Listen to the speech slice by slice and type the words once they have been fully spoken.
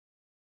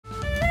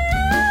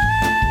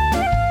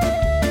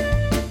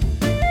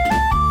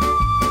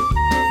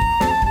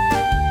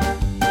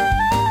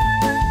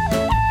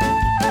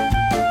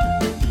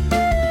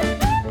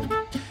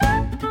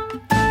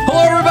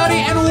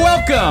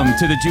Welcome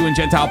to the Jew and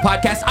Gentile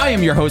podcast. I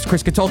am your host,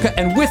 Chris Katulka,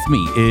 and with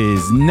me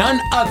is none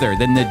other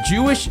than the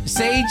Jewish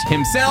sage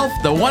himself,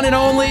 the one and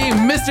only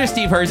Mr.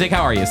 Steve Herzig.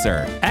 How are you,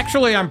 sir?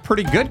 Actually, I'm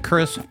pretty good,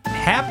 Chris.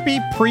 Happy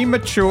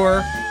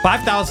premature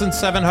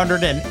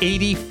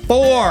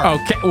 5,784.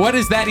 Okay, what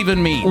does that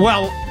even mean?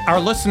 Well, our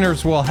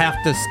listeners will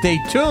have to stay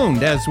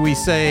tuned as we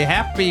say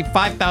happy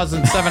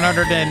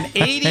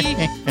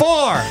 5,784.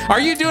 Are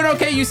you doing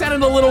okay? You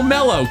sounded a little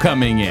mellow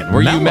coming in.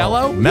 Were you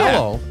mellow?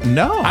 Mellow? Yeah.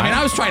 No. I mean,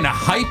 I was trying to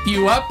hype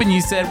you up, and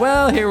you said,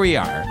 well, here we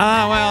are.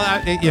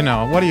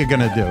 What are you going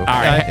to do? All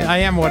right. I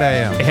am what I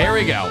am. Here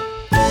we go.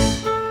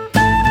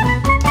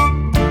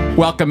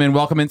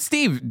 Welcome in.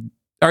 Steve,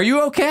 are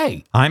you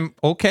okay? I'm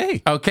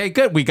okay. Okay,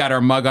 good. We got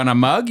our mug on a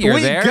mug. You're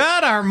there. We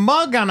got our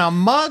mug on a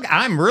mug.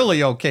 I'm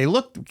really okay.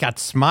 Look, we got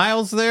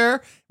smiles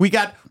there. We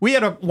had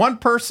one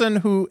person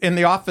who in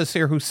the office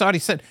here who saw it. He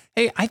said,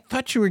 "Hey, I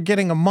thought you were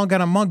getting a mug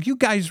on a mug. You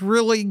guys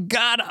really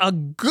got a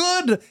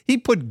good." He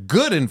put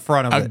 "good" in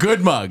front of it. A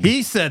good mug.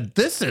 He said,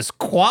 "This is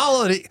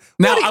quality."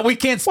 Now we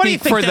can't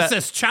speak for this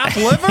is chopped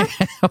liver.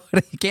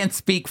 You can't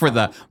speak for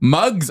the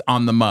mugs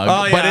on the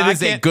mug, but it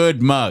is a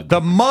good mug.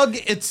 The mug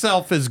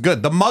itself is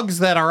good. The mugs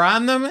that are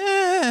on them,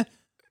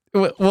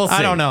 we'll see.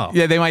 I don't know.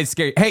 Yeah, they might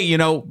scare you. Hey,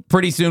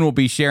 pretty soon we'll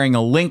be sharing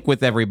a link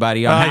with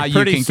everybody on how you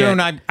can pretty soon,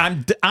 get.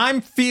 I'm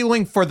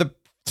feeling for the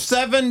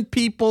 7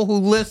 people who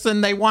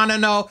listen. They want to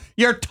know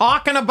you're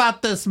talking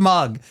about this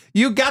mug.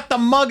 You got the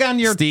mug on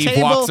your Steve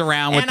table. walks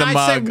around with the mug. And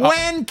I said,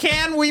 when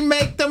can we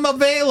make them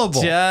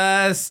available?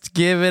 Just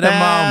give it a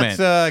moment.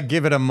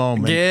 Give it a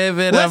moment. Give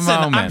it a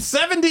moment. I'm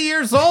 70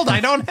 years old. I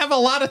don't have a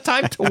lot of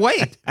time to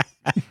wait.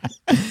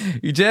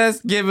 You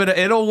just give it.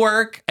 It'll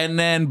work, and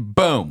then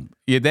boom.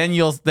 Then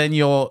you'll.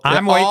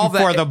 I'm waiting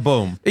for the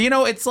boom.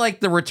 It's like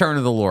the return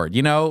of the Lord.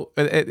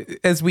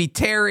 As he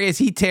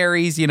tarries,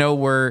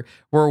 we're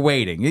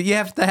waiting. You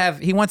have to have.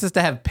 He wants us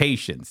to have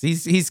patience.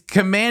 He's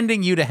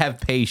commanding you to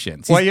have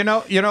patience.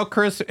 Well,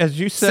 Chris, as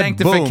you said,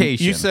 sanctification.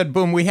 Boom, you said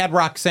boom. We had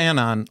Roxanne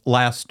on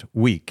last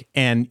week,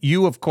 and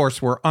you, of course,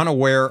 were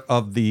unaware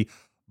of the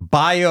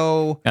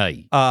bio.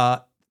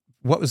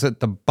 What was it?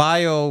 The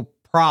bio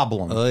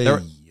problem.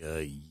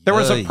 There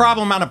was a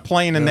problem on a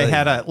plane, and they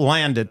had to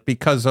land it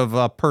because of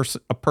a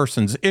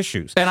person's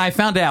issues. And I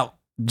found out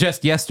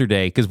just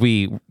yesterday because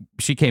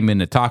she came in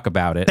to talk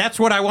about it. That's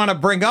what I want to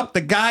bring up.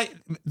 A guy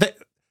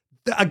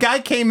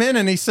came in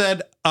and he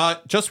said,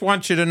 "Just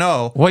want you to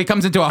know." Well, he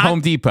comes into a Home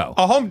Depot,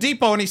 and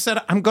he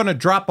said, "I'm going to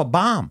drop a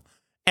bomb."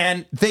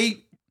 And a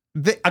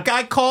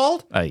guy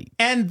called,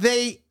 and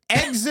they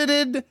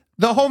exited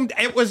the home.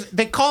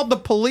 They called the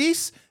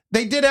police.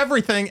 They did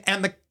everything,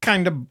 and the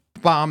kind of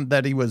bomb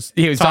that he was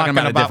talking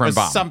about a different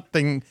bomb.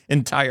 Something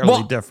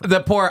entirely different. The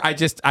poor,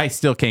 I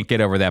still can't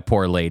get over that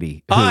poor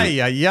lady.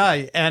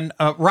 And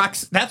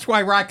that's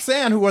why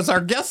Roxanne, who was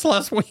our guest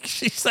last week,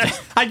 she said,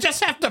 "I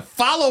just have to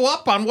follow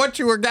up on what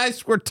you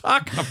guys were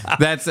talking about."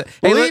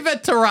 Leave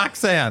it to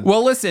Roxanne.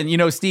 Well, listen,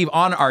 Steve,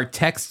 on our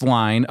text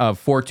line of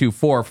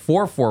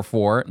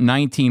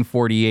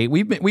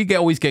 424-444-1948, we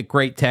always get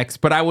great texts,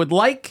 but I would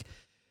like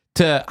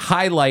to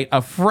highlight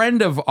a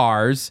friend of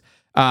ours,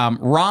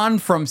 Ron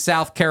from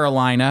South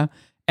Carolina,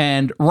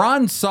 and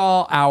Ron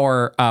saw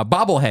our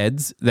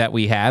bobbleheads that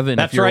we have. And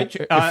that's right.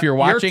 If you're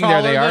watching, you're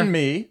there they are. Than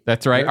me.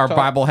 That's right. Our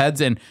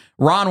bobbleheads. And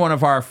Ron, one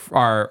of our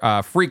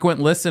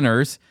frequent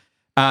listeners,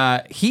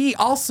 he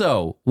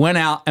also went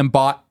out and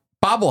bought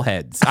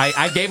bobbleheads.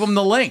 I gave him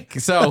the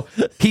link, so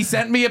he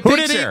sent me a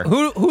picture.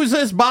 Who's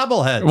this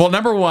bobblehead? Well,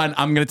 number one,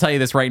 I'm going to tell you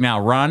this right now,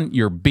 Ron.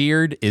 Your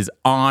beard is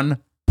on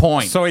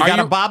point. So he got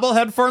a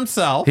bobblehead for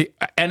himself.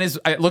 And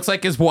it looks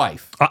like his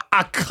wife. A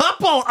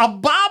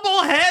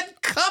bobblehead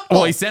couple.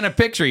 Well, he sent a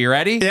picture. You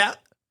ready? Yeah.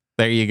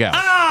 There you go.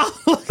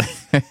 Oh,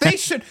 he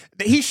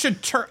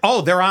should turn.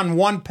 Oh, they're on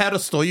one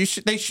pedestal. They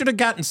should have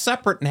gotten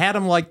separate and had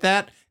them like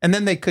that, and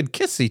then they could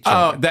kiss each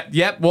other.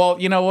 Yep. Well,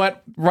 you know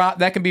what?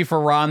 That can be for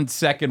Ron's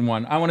second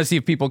one. I want to see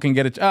if people can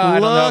get it. I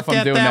don't know if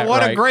I'm doing that right.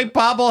 What a great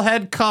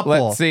bobblehead couple.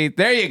 Let's see.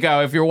 There you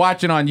go. If you're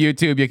watching on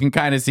YouTube, you can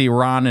kind of see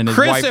Ron and his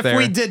wife there. Chris, if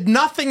we did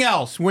nothing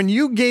else, when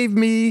you gave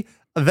me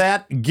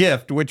that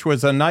gift, which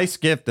was a nice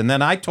gift, and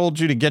then I told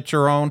you to get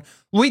your own,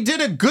 we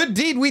did a good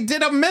deed. We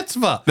did a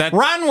mitzvah.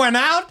 Ron went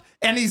out,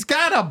 and he's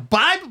got a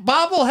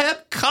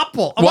bobblehead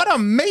couple. What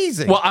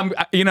amazing. Well,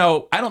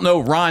 I don't know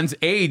Ron's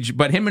age,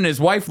 but him and his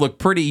wife look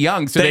pretty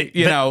young. So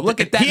look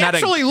at that. He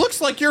actually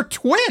looks like your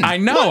twin. I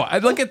know.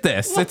 Look at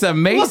this. It's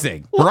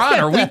amazing. Ron,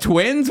 are we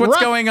twins? What's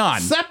going on?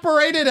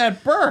 Separated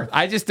at birth.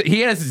 He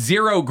has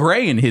 0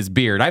 gray in his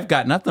beard. I've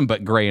got nothing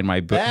but gray in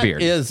my beard.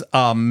 That is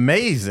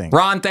amazing.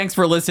 Ron, thanks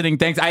for listening.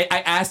 Thanks.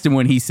 I asked him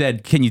when he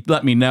said, "Can you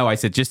let me know?" I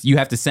said, you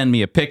have to send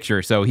me a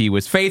picture. So he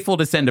was faithful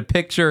to send a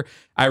picture.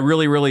 I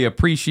really, really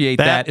appreciate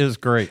that. That is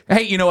great.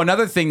 Hey,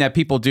 another thing that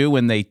people do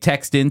when they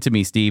text into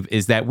me, Steve,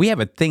 is that we have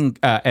a thing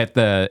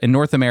in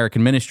North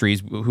American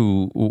Ministries,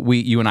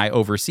 you and I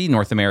oversee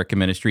North American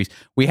Ministries.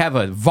 We have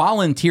a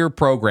volunteer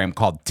program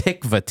called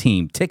Tikva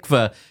Team.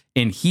 Tikva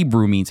in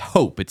Hebrew means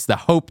hope. It's the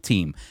Hope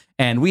Team.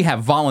 And we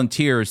have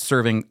volunteers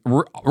serving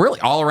really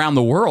all around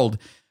the world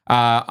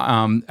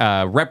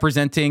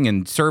representing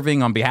and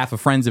serving on behalf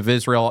of Friends of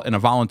Israel in a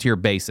volunteer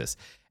basis.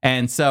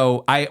 And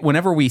so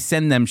whenever we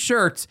send them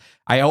shirts,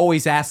 I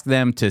always ask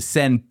them to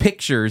send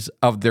pictures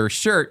of their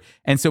shirt.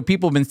 And so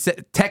people have been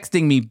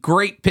texting me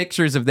great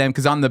pictures of them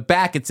because on the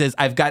back it says,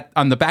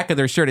 on the back of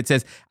their shirt, it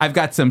says, I've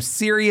got some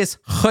serious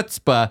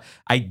chutzpah.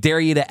 I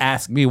dare you to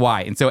ask me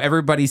why. And so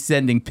everybody's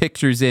sending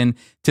pictures in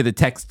to the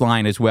text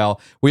line as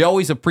well. We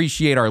always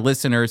appreciate our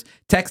listeners.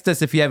 Text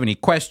us if you have any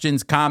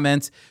questions,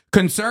 comments,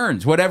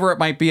 concerns, whatever it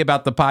might be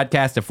about the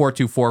podcast at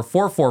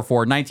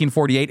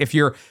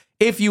 424-444-1948.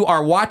 If you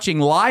are watching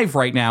live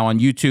right now on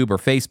YouTube or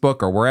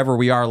Facebook or wherever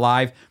we are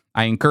live,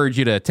 I encourage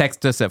you to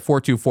text us at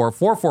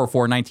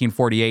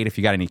 424-444-1948 if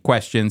you got any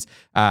questions.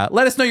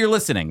 Let us know you're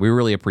listening. We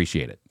really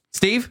appreciate it.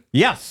 Steve?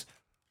 Yes.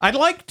 I'd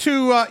like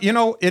to,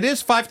 it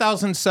is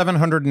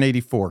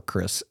 5,784,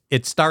 Chris.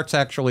 It starts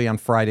actually on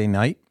Friday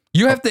night.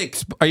 You have to,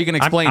 are you going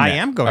to explain that? I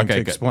am going to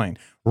explain.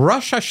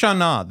 Rosh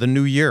Hashanah, the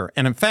new year.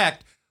 And in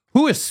fact,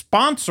 who is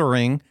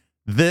sponsoring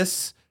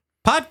this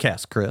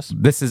podcast, Chris?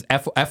 This is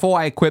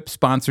FOI Equip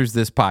sponsors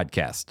this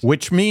podcast.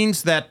 Which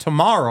means that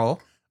tomorrow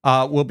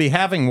we'll be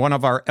having one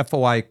of our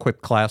FOI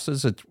Equip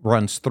classes. It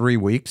runs 3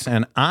 weeks,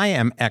 and I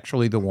am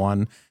actually the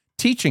one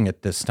teaching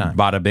it this time.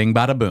 Bada bing,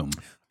 bada boom.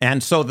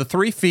 And so the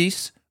 3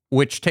 feasts,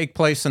 which take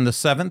place in the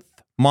 7th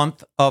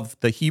month of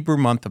the Hebrew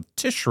month of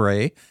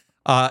Tishrei,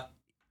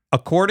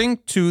 according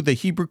to the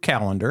Hebrew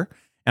calendar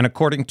and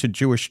according to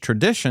Jewish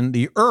tradition,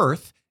 the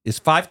earth is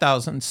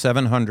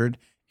 5,700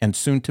 and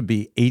soon to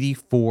be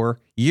 84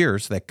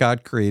 years that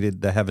God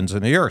created the heavens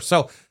and the earth.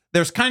 So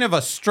there's kind of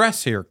a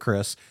stress here,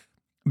 Chris,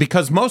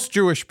 because most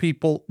Jewish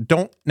people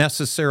don't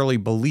necessarily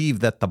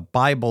believe that the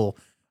Bible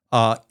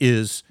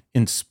is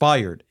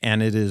inspired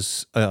and it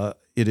is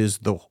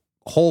the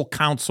whole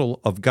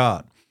counsel of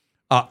God.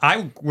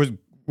 I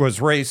was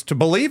raised to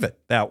believe it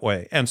that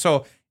way. And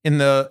so in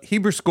the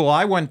Hebrew school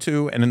I went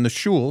to and in the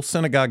shul,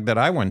 synagogue that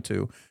I went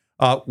to,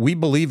 we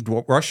believed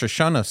what Rosh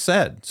Hashanah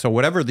said. So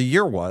whatever the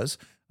year was,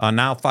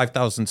 now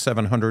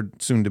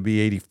 5,700, soon to be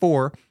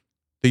 84,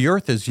 the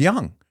earth is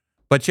young.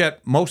 But yet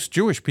most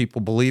Jewish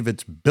people believe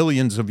it's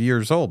billions of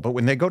years old. But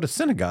when they go to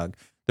synagogue,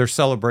 they're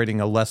celebrating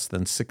a less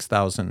than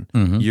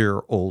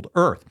 6,000-year-old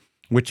earth,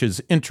 which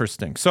is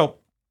interesting. So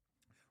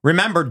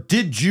remember,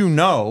 did you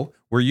know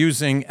we're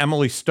using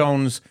Emily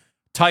Stone's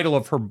title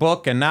of her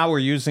book, and now we're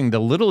using the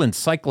Little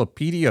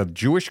Encyclopedia of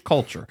Jewish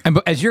Culture.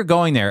 And as you're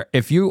going there,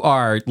 if you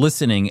are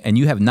listening and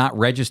you have not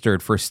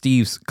registered for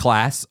Steve's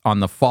class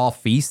on the fall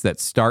feasts that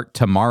start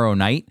tomorrow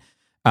night,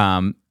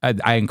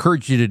 I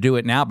encourage you to do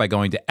it now by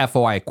going to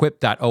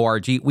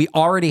foiequip.org. We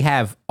already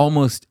have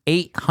almost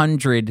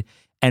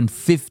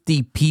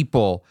 850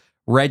 people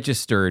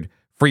registered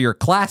for your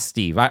class,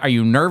 Steve. Are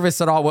you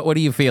nervous at all? What are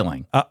you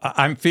feeling?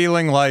 I'm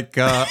feeling like...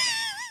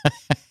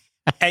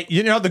 Hey,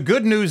 the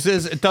good news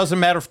is it doesn't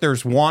matter if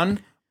there's 1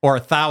 or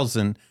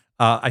 1,000.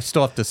 I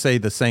still have to say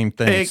the same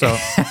thing, so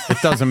it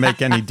doesn't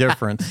make any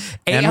difference.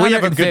 And we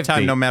have a good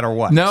time no matter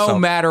what. No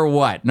matter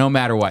what.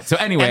 So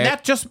anyway. And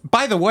that just,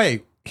 by the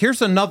way,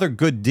 here's another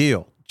good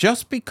deal.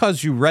 Just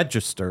because you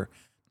register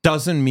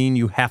doesn't mean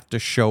you have to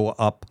show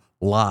up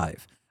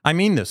live. I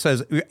mean this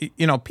as,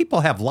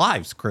 people have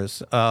lives,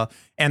 Chris,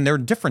 and there are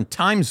different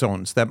time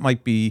zones that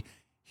might be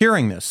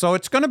hearing this. So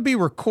it's going to be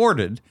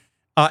recorded.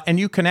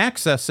 And you can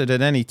access it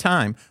at any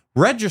time.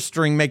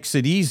 Registering makes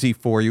it easy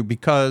for you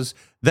because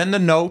then the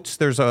notes,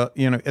 there's a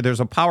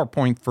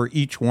PowerPoint for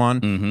each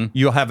one. Mm-hmm.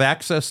 You'll have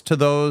access to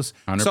those.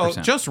 100%. So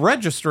just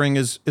registering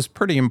is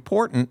pretty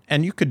important,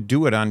 and you could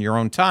do it on your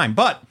own time.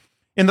 But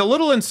in the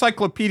Little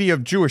Encyclopedia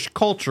of Jewish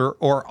Culture,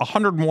 or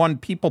 101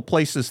 People,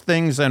 Places,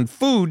 Things, and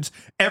Foods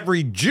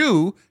Every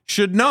Jew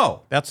Should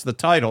Know, that's the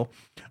title.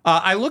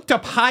 I looked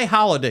up high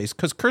holidays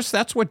because, Chris,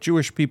 that's what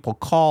Jewish people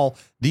call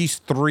these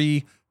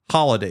 3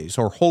 holidays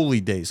or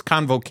holy days,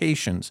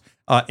 convocations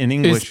in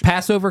English. Is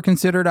Passover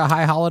considered a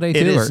high holiday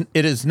too?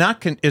 It is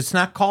not. It's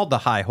not called the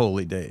high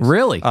holy days.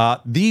 Really?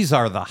 These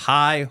are the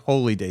high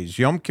holy days.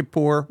 Yom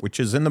Kippur, which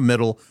is in the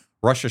middle,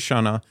 Rosh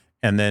Hashanah,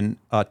 and then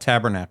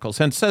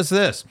Tabernacles. And it says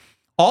this,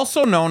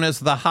 also known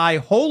as the high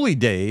holy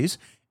days,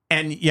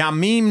 and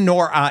Yamim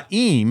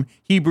Noraim,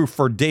 Hebrew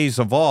for days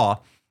of awe,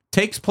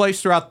 takes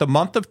place throughout the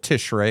month of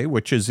Tishrei,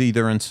 which is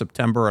either in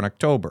September and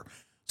October.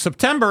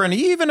 September and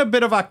even a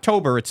bit of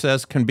October, it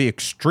says, can be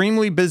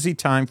extremely busy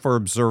time for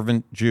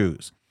observant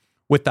Jews.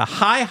 With the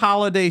high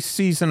holiday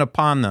season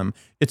upon them,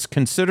 it's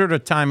considered a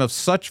time of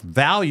such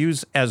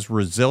values as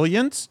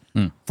resilience,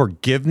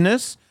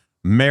 forgiveness,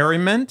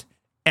 merriment,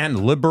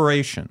 and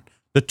liberation.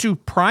 The 2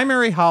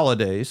 primary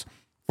holidays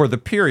for the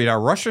period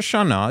are Rosh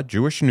Hashanah,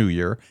 Jewish New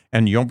Year,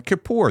 and Yom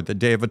Kippur, the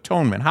Day of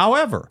Atonement.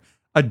 However,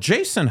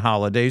 adjacent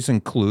holidays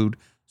include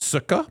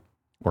Sukkah,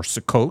 or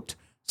Sukkot,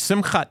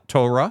 Simchat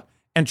Torah,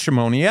 and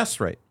Shemoni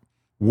Esrei.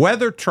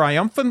 Whether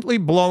triumphantly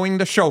blowing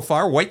the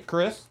shofar, wait,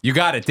 Chris. You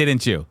got it,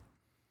 didn't you?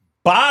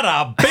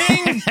 Bada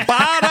bing,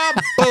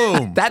 bada boom.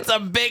 boom. That's a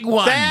big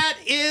one. That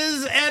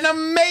is an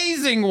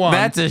amazing one.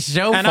 That's a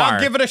shofar. And I'll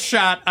give it a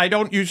shot. I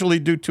don't usually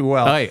do too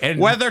well. Oh, and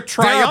whether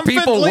triumphantly...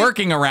 there are people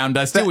working around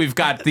us, too. We've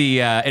got the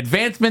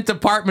advancement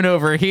department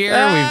over here.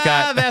 We've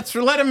got...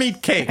 let them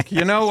eat cake.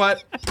 You know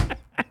what?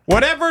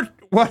 Whether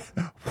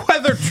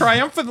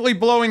triumphantly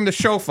blowing the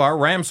shofar,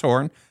 ram's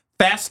horn,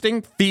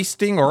 fasting,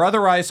 feasting, or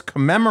otherwise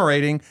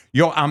commemorating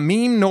Yo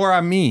Amim Nor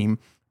Amim,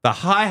 the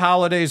high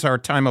holidays are a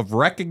time of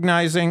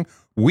recognizing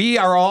we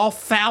are all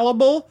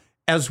fallible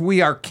as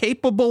we are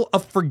capable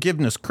of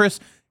forgiveness. Chris,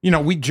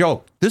 we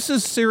joke. This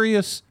is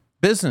serious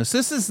business.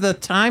 This is the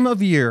time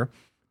of year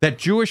that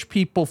Jewish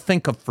people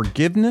think of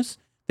forgiveness.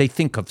 They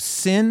think of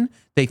sin.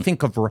 They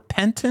think of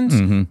repentance.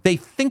 Mm-hmm. They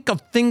think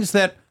of things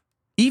that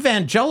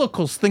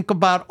evangelicals think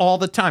about all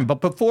the time. But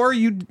before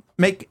you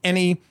make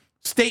any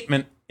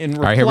statement in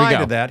reply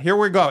to that, here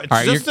we go.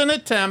 It's just an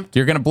attempt.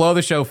 You're going to blow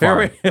the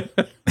shofar.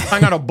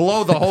 I'm going to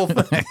blow the whole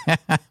thing.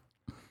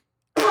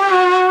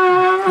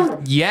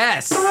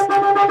 Yes.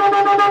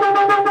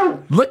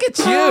 Look at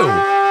you.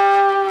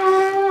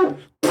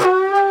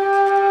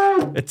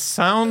 It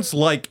sounds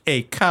like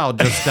a cow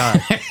just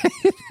died.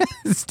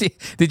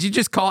 Did you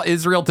just call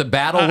Israel to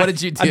battle? What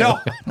did you do? No,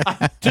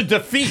 to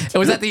defeat.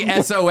 Was that the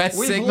SOS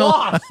signal?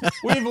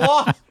 We've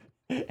lost.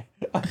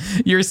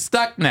 You're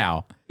stuck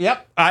now.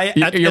 Yep.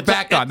 You're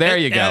back on. There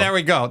you go. There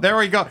we go. There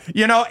we go.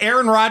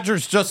 Aaron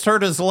Rodgers just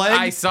hurt his leg.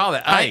 I saw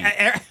that.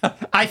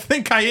 I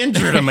think I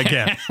injured him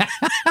again.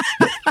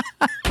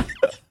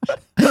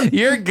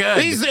 You're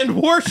good. He's in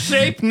worse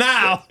shape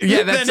now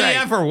than he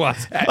ever was.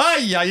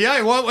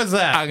 What was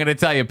that? I'm going to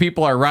tell you,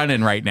 people are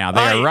running right now.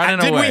 They are running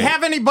away. Did we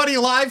have anybody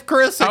live,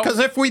 Chris? Because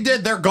if we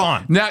did, they're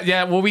gone. No,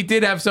 well, we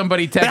did have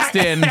somebody text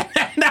in.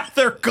 Now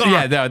they're gone.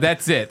 Yeah, no,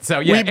 that's it. So,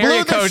 we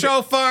blew the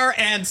shofar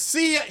and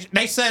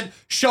they said,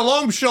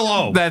 shalom,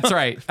 shalom. That's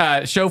right.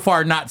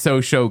 Shofar not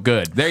so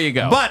good. There you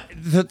go.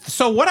 But,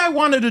 so what I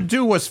wanted to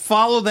do was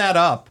follow that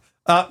up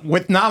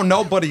with now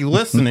nobody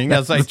listening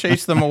as I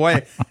chase them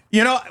away.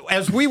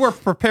 As we were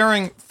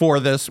preparing for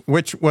this,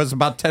 which was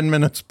about 10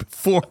 minutes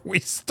before we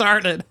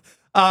started,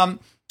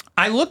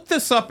 I looked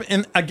this up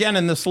in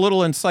this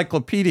little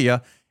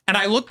encyclopedia, and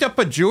I looked up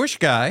a Jewish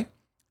guy,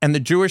 and the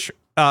Jewish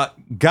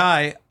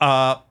guy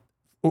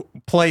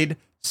played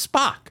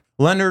Spock,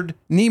 Leonard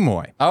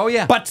Nimoy. Oh,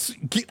 yeah. But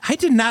I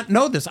did not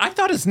know this. I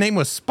thought his name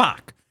was Spock.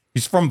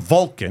 He's from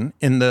Vulcan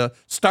in the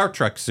Star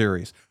Trek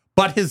series.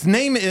 But his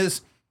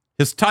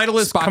title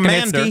is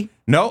Commander.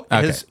 No,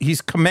 okay.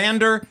 He's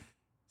Commander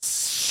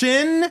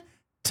Shin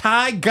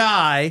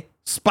Tai-Gai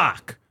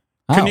Spock.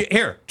 Can you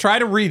try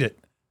to read it?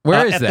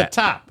 Where is that? At the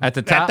top. At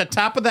the top? At the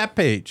top of that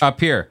page. Up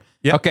here.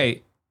 Yep.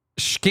 Okay.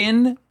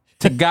 Shin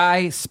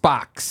Tai-Gai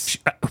Spocks.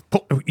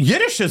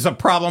 Yiddish is a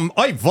problem.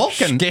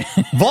 Vulcan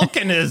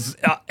is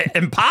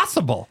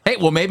impossible. Hey,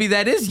 well, maybe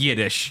that is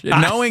Yiddish,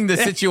 knowing the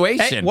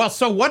situation.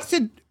 So what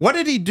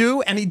did he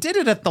do? And he did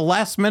it at the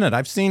last minute.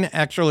 I've seen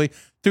actually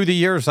through the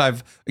years,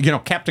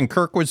 Captain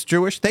Kirk was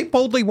Jewish. They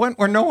boldly went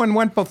where no one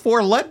went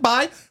before, led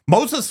by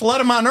Moses led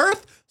him on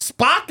Earth.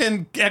 Spock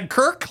and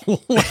Kirk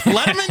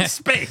let him in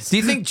space. Do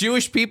you think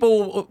Jewish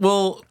people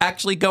will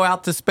actually go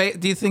out to space?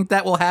 Do you think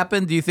that will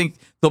happen? Do you think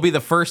they'll be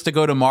the first to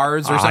go to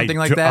Mars or something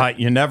like that?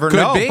 You never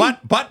know.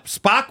 But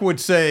Spock would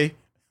say,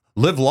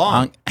 live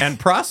long and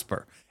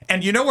prosper.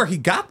 And you know where he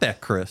got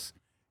that, Chris?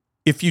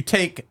 If you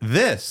take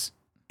this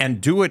and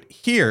do it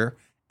here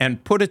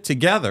and put it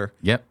together,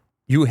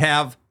 you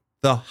have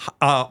the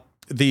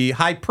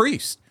high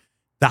priest.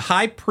 The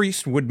high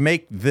priest would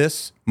make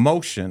this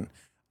motion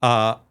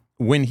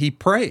when he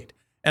prayed.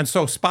 And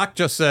so Spock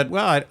just said,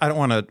 well, I don't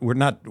want to, we're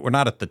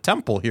not at the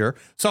temple here.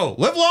 So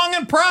live long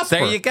and prosper.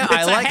 There you go.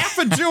 It's half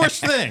a Jewish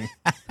thing.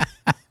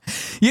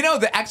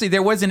 Actually,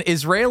 there was an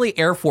Israeli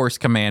Air Force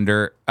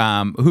commander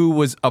who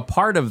was a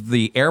part of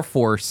the Air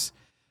Force,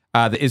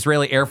 the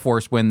Israeli Air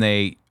Force when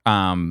they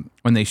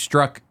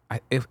struck,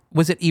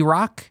 was it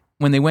Iraq?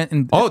 When they went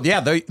and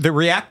the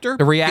reactor,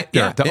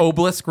 the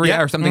obelisk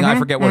or something, I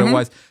forget what it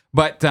was,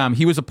 but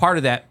he was a part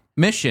of that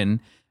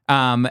mission,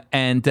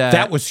 and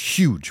that was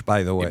huge,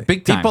 by the way.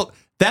 Big time.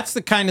 That's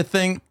the kind of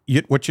thing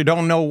what you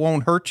don't know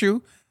won't hurt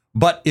you,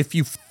 but if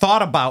you've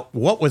thought about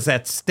what was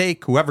at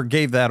stake, whoever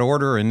gave that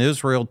order in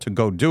Israel to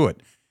go do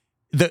it,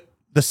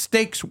 the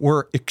stakes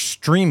were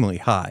extremely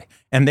high,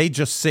 and they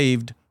just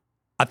saved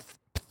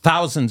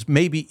thousands,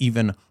 maybe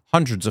even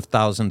hundreds of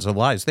thousands of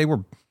lives. They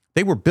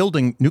were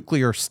building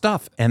nuclear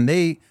stuff, and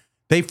they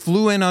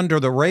flew in under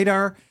the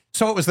radar.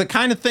 So it was the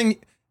kind of thing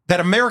that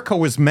America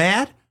was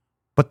mad,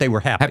 but they were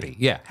happy.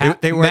 Yeah.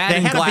 They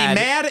had to be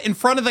mad in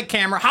front of the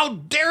camera. How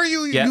dare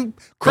you, you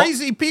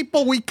crazy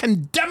people? We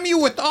condemn you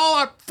with all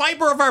our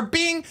fiber of our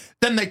being.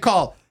 Then they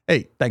call,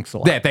 hey, thanks a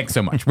lot. Yeah, thanks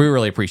so much. We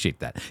really appreciate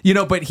that.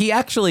 But he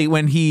actually,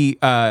 when he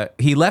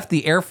left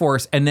the Air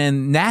Force, and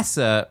then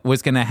NASA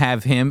was going to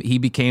have him, he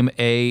became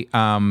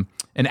an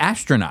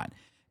astronaut.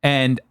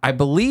 And I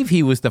believe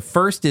he was the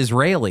first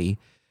Israeli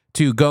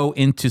to go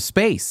into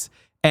space.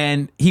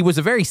 And he was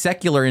a very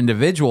secular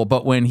individual,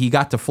 but when he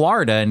got to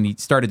Florida and he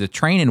started to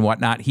train and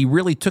whatnot, he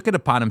really took it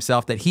upon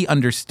himself that he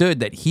understood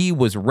that he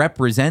was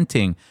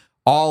representing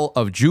all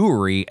of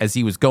Jewry as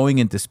he was going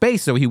into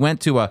space. So he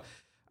went to a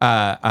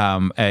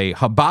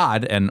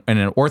Chabad and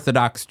an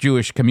Orthodox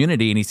Jewish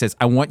community, and he says,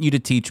 I want you to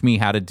teach me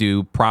how to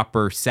do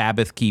proper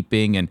Sabbath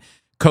keeping and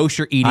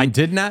kosher eating. I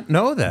did not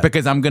know that.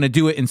 Because I'm going to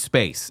do it in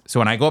space. So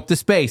when I go up to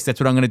space, that's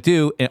what I'm going to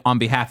do on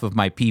behalf of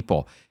my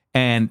people.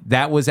 And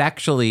that was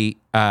actually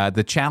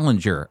the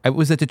Challenger.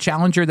 Was it the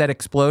Challenger that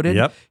exploded?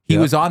 Yep. He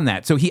was on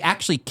that. So he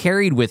actually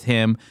carried with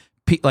him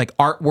like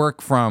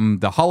artwork from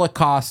the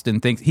Holocaust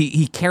and things.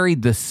 He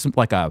carried this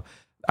like a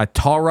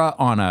Torah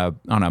on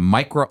a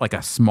micro, like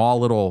a small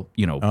little,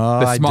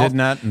 I did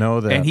not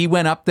know that. And he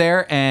went up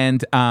there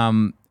and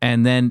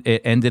then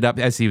it ended up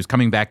as he was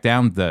coming back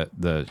down,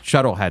 the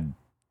shuttle had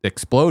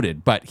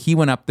exploded, but he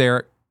went up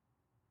there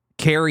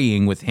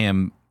carrying with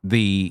him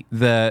the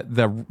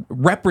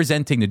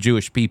representing the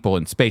Jewish people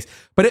in space.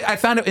 But I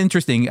found it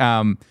interesting.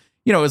 It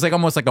was like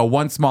almost like a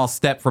one small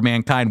step for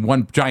mankind,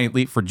 one giant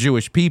leap for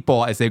Jewish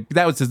people.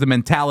 That was the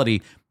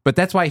mentality. But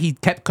that's why he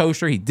kept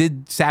kosher. He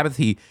did Sabbath.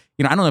 I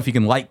don't know if you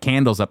can light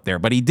candles up there,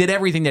 but he did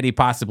everything that he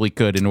possibly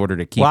could in order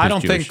to keep. Well, I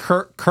don't Jewish.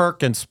 think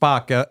Kirk and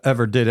Spock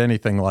ever did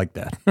anything like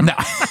that. No.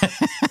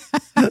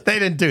 They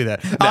didn't do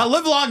that.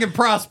 Live long and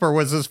prosper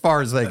was as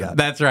far as they got.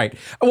 That's right.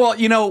 Well,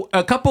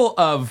 a couple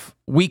of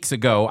weeks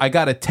ago, I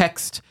got a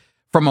text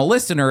from a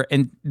listener,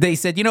 and they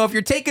said, if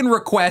you're taking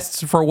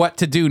requests for what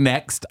to do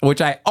next,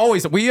 which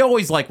we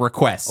always like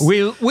requests.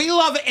 We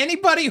love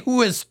anybody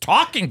who is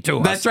talking to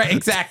us. That's right,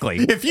 exactly.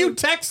 If you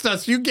text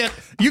us, you get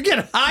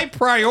high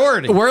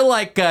priority. We're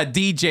like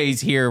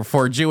DJs here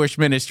for Jewish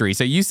ministry,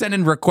 so you send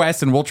in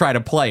requests and we'll try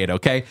to play it,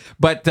 okay?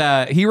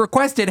 But he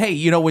requested,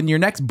 hey, when your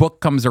next book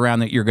comes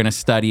around that you're going to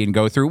study and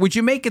go through, would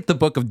you make it the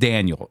book of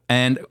Daniel?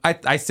 And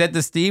I said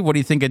to Steve, what do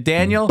you think of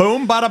Daniel?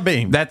 Boom, bada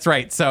bing. That's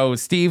right. So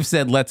Steve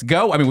said, let's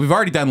go. I mean, we've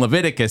already done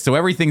Leviticus, so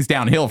everything's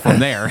downhill from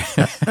there.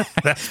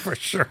 That's for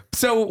sure.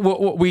 So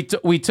we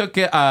took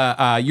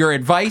your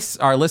advice,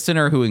 our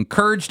listener who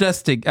encouraged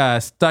us to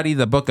study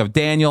the book of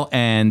Daniel,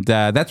 and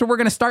that's what we're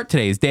going to start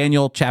today is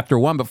Daniel chapter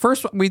 1. But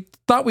first, we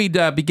thought we'd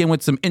begin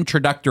with some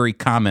introductory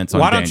comments on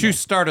Why Daniel. don't you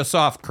start us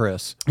off,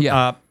 Chris?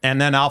 Yeah. And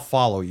then I'll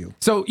follow you.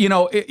 So,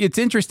 it's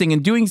interesting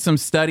in doing some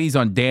studies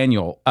on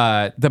Daniel,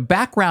 the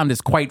background is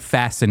quite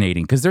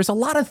fascinating because there's a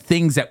lot of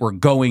things that were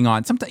going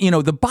on.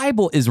 Sometimes, the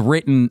Bible is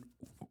written,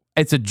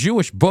 it's a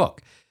Jewish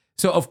book.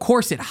 So, of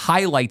course, it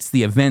highlights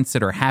the events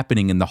that are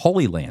happening in the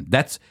Holy Land.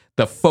 That's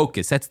the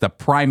focus. That's the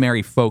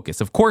primary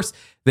focus. Of course,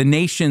 the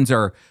nations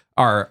are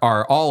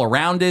all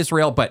around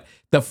Israel, but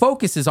the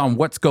focus is on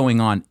what's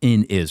going on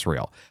in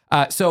Israel.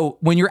 So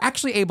when you're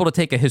actually able to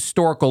take a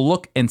historical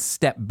look and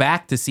step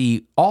back to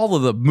see all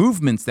of the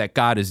movements that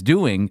God is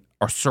doing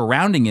or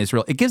surrounding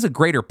Israel, it gives a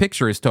greater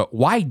picture as to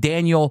why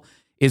Daniel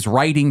is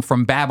writing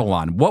from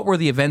Babylon. What were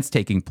the events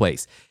taking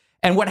place?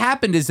 And what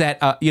happened is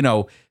that,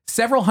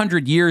 several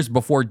hundred years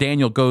before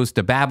Daniel goes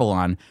to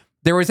Babylon,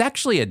 there was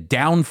actually a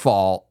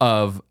downfall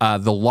of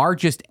the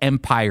largest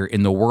empire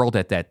in the world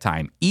at that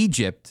time,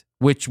 Egypt,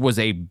 which was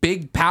a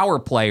big power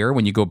player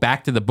when you go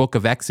back to the book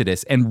of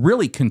Exodus and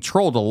really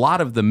controlled a lot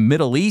of the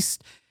Middle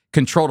East,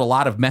 controlled a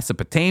lot of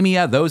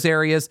Mesopotamia, those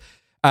areas.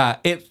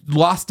 It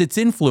lost its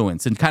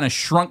influence and kind of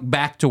shrunk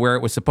back to where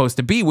it was supposed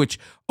to be, which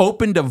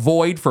opened a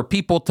void for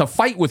people to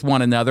fight with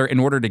one another in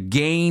order to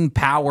gain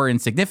power and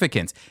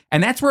significance.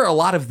 And that's where a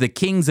lot of the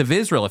kings of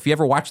Israel, if you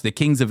ever watch the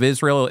kings of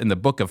Israel in the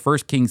book of 1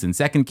 Kings and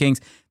 2 Kings,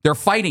 they're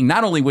fighting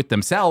not only with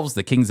themselves,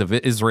 the kings of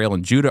Israel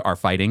and Judah are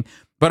fighting,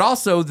 but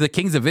also the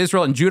kings of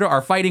Israel and Judah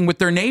are fighting with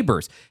their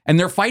neighbors. And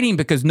they're fighting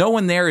because no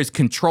one there is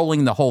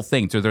controlling the whole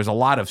thing. So there's a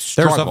lot of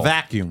struggle. There's a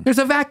vacuum. There's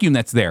a vacuum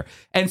that's there.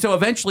 And so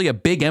eventually a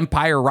big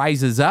empire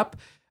rises up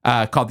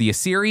called the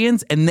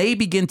Assyrians, and they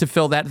begin to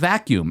fill that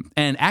vacuum.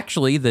 And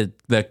actually the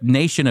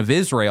nation of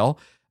Israel,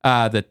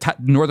 the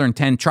northern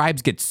 10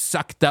 tribes get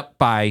sucked up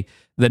by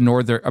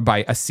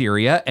by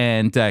Assyria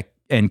and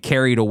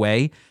carried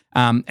away.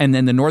 And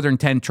then the northern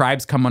 10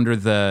 tribes come under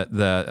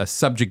the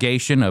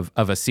subjugation of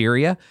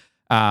Assyria.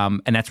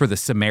 And that's where the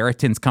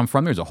Samaritans come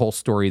from. There's a whole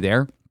story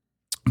there.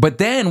 But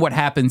then what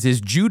happens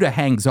is Judah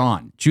hangs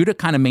on. Judah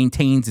kind of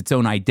maintains its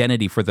own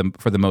identity for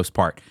the most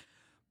part.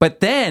 But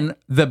then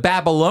the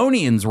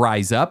Babylonians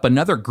rise up,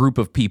 another group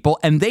of people,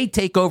 and they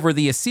take over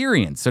the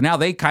Assyrians. So now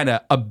they kind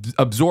of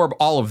absorb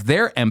all of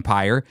their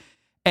empire.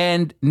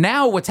 And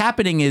now what's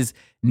happening is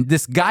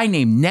this guy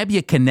named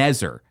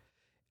Nebuchadnezzar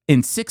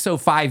in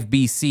 605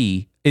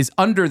 BC is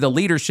under the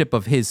leadership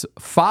of his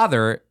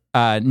father,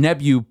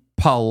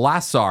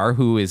 Nebuchadnezzar,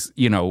 who is,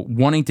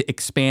 wanting to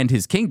expand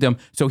his kingdom.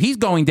 So he's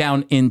going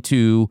down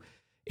into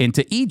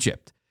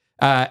Egypt.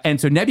 And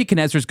so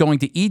Nebuchadnezzar is going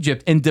to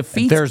Egypt and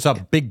defeats... There's a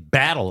big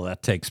battle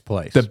that takes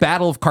place. The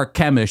Battle of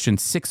Carchemish in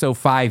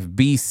 605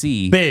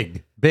 BC.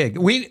 Big.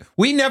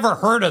 We never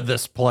heard of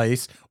this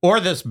place or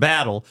this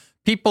battle.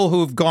 People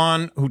who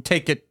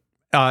take it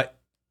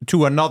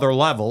to another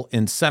level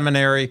in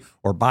seminary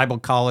or Bible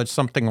college,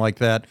 something like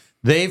that,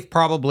 they've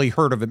probably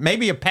heard of it.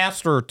 Maybe a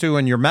pastor or two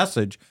in your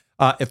message,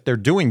 if they're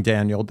doing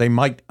Daniel, they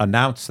might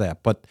announce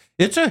that. But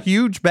it's a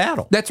huge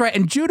battle. That's right.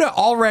 And Judah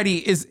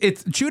already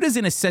Judah's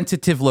in a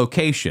sensitive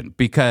location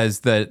because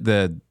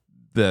the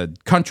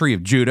country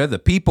of Judah, the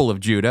people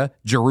of Judah,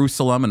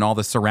 Jerusalem, and all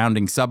the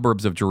surrounding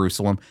suburbs of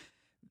Jerusalem,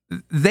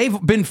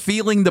 they've been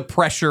feeling the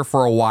pressure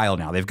for a while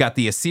now. They've got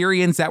the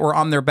Assyrians that were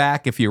on their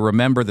back, if you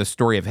remember the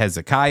story of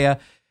Hezekiah.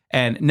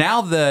 And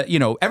now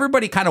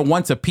everybody kind of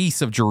wants a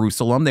piece of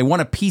Jerusalem. They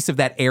want a piece of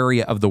that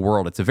area of the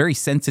world. It's a very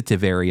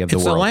sensitive area of the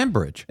world. It's a land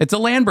bridge. It's a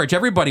land bridge.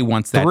 Everybody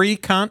wants that. 3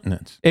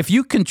 continents. If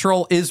you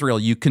control Israel,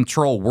 you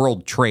control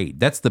world trade.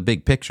 That's the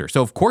big picture.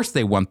 So of course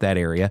they want that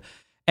area.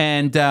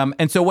 And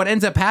so what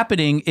ends up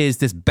happening is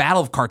this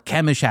Battle of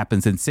Carchemish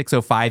happens in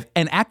 605,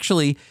 and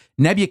actually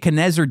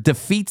Nebuchadnezzar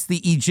defeats the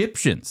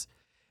Egyptians.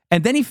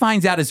 And then he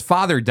finds out his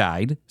father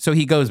died, so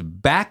he goes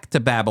back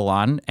to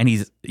Babylon, and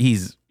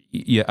he's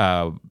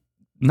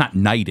not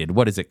knighted,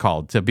 what is it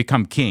called, to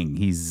become king.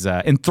 He's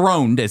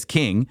enthroned as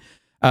king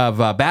of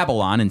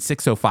Babylon in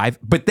 605.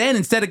 But then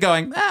instead of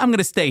going, I'm going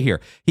to stay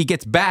here, he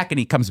gets back and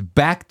he comes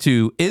back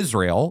to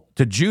Israel,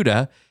 to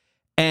Judah,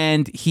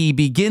 and he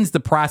begins the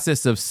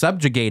process of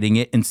subjugating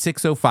it in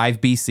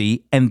 605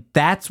 BC. And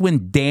that's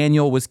when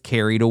Daniel was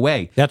carried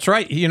away. That's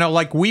right.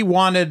 Like we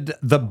wanted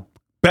the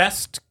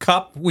best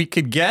cup we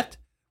could get.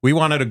 We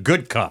wanted a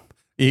good cup.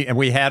 And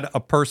we had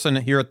a person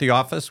here at the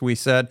office. We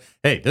said,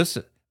 hey,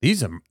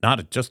 these are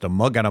not just a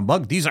mug on a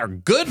mug. These are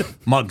good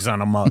mugs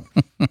on a mug.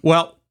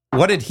 Well,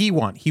 what did he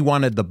want? He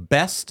wanted the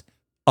best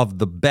of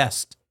the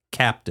best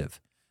captive.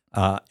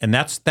 And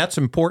that's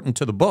important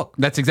to the book.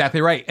 That's exactly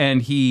right.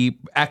 And he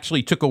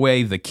actually took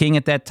away the king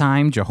at that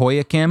time,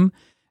 Jehoiakim,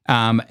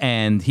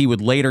 and he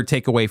would later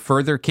take away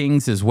further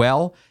kings as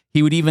well.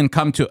 He would even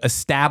come to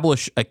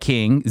establish a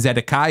king,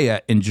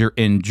 Zedekiah, in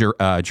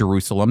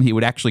Jerusalem. He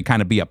would actually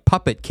kind of be a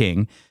puppet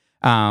king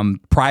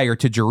prior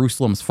to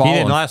Jerusalem's fall. He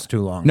didn't last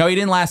too long. No, he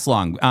didn't last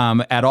long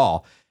at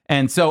all.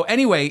 And so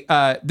anyway,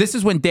 this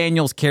is when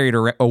Daniel's carried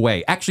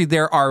away. Actually,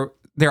 there are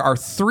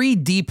 3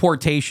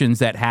 deportations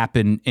that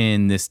happen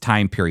in this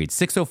time period.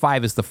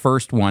 605 is the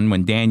first one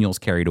when Daniel's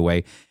carried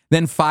away.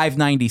 Then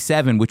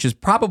 597, which is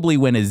probably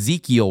when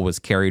Ezekiel was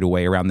carried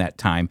away around that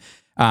time.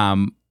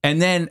 And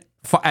then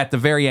at the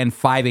very end,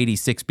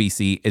 586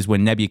 BC is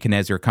when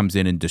Nebuchadnezzar comes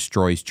in and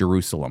destroys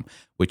Jerusalem,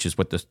 which is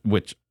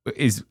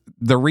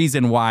the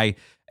reason why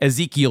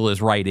Ezekiel is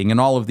writing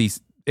and all of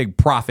these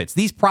prophets.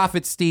 These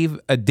prophets, Steve,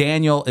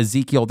 Daniel,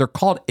 Ezekiel, they're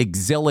called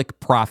exilic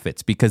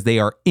prophets because they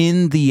are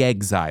in the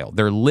exile.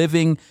 They're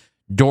living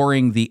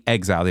during the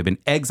exile. They've been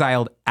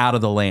exiled out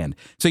of the land.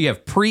 So you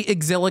have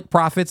pre-exilic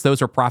prophets.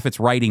 Those are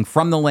prophets writing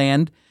from the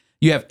land.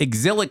 You have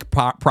exilic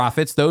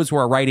prophets, those who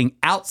are writing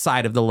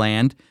outside of the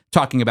land,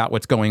 talking about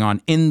what's going on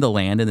in the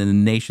land and in the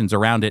nations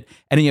around it.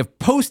 And then you have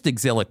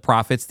post-exilic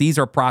prophets. These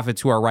are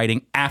prophets who are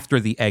writing after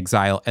the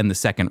exile and the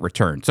second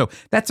return. So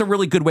that's a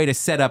really good way to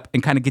set up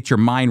and kind of get your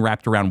mind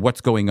wrapped around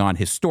what's going on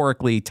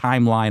historically,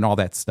 timeline, all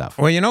that stuff.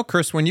 Well,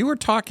 Chris, when you were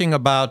talking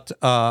about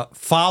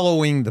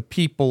following the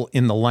people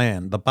in the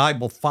land, the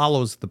Bible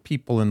follows the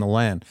people in the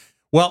land.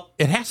 Well,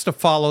 it has to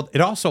follow, it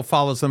also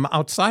follows them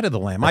outside of the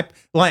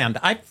land.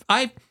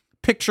 I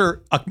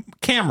picture a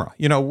camera.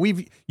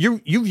 You've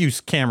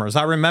used cameras.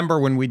 I remember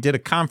when we did a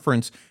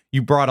conference,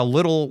 you brought a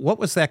little, what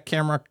was that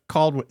camera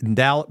called in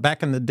Dallas?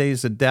 Back in the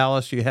days of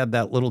Dallas, you had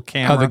that little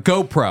camera. Oh, the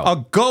GoPro. A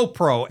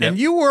GoPro. Yep. And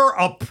you were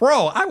a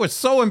pro. I was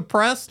so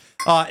impressed.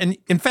 And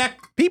in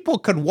fact, people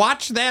could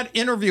watch that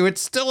interview.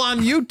 It's still on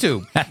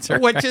YouTube. That's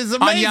right. Which is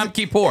amazing. On Yom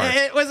Kippur.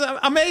 It was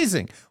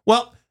amazing.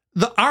 Well,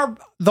 the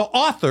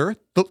author,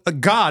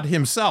 God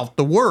himself,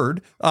 the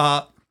Word,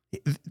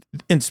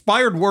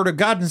 inspired word of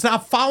God, is now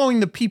following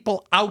the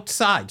people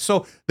outside.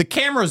 So the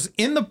camera's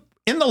in the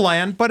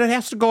land, but it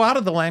has to go out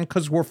of the land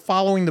because we're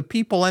following the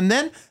people. And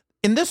then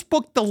in this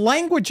book, the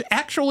language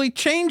actually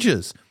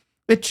changes.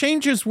 It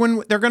changes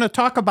when they're going to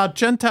talk about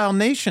Gentile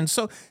nations.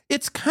 So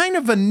it's kind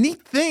of a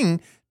neat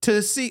thing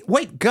to see,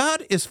 wait,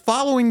 God is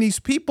following these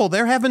people.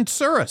 They're having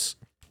service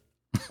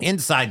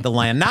inside the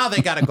land. Now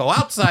they got to go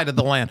outside of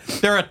the land.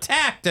 They're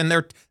attacked and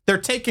they're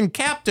taken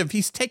captive.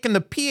 He's taken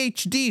the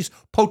PhDs,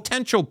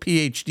 potential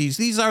PhDs.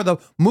 These are the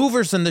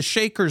movers and the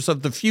shakers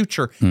of the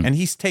future, and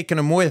he's taken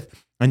them with.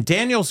 And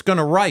Daniel's going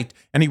to write,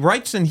 and he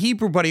writes in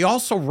Hebrew, but he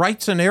also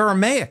writes in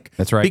Aramaic.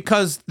 That's right.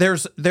 Because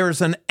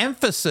there's an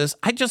emphasis.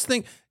 I just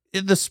think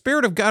the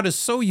Spirit of God is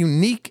so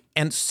unique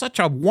and such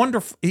a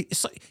wonderful,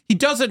 he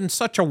does it in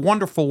such a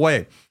wonderful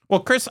way. Well,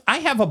 Chris, I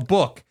have a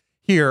book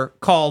here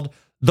called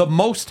The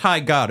Most High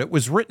God. It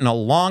was written a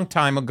long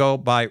time ago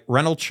by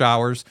Reynold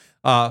Showers,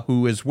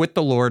 who is with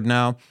the Lord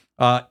now.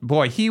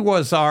 He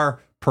was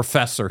our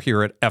professor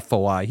here at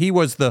FOI. He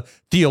was the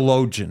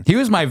theologian. He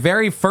was my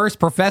very first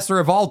professor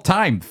of all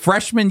time,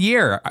 freshman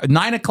year,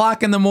 9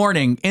 o'clock in the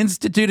morning,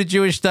 Institute of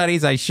Jewish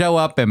Studies. I show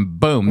up and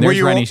boom,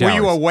 there's Rennie Showers. Were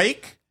you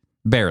awake?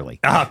 Barely.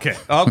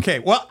 Okay.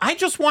 Well, I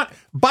just want,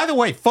 by the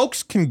way,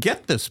 folks can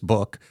get this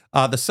book.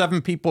 The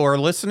 7 people are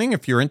listening.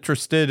 If you're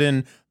interested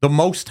in the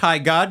Most High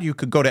God, you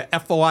could go to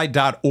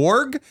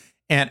foi.org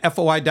and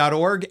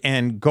foi.org,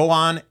 and go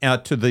on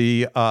to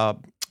the,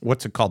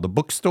 what's it called? The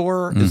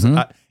bookstore.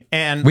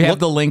 And we have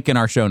the link in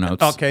our show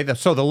notes. Okay,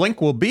 so the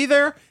link will be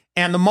there.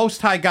 And the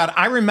Most High God,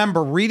 I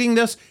remember reading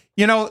this.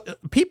 You know,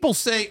 people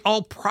say,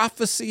 oh,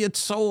 prophecy, it's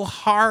so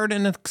hard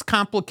and it's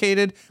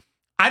complicated.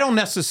 I don't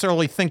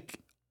necessarily think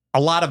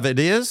a lot of it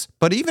is,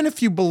 but even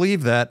if you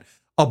believe that,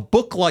 a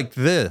book like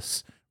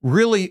this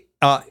really,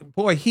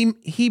 boy,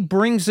 he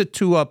brings it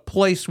to a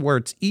place where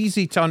it's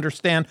easy to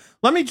understand.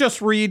 Let me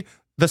just read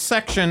the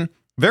section,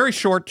 very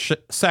short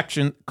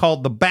section,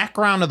 called The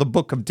Background of the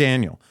Book of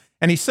Daniel.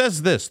 And he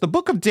says this: the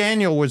Book of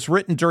Daniel was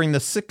written during the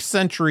 6th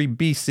century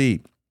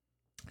BC.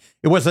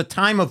 It was a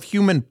time of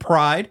human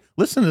pride.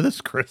 Listen to this,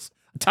 Chris.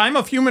 A time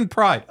of human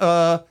pride.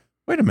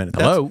 Wait a minute.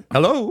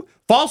 Hello.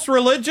 False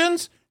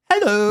religions.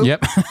 Hello.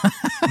 Yep.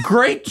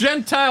 Great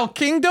Gentile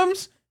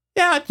kingdoms.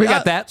 Yeah. We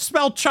got that.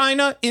 Spell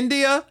China,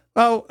 India.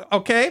 Oh,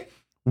 okay.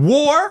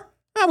 War.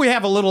 We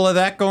have a little of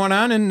that going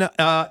on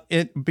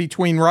in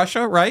between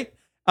Russia, right?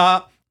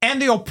 And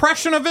the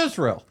oppression of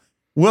Israel.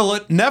 Will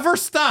it never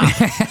stop?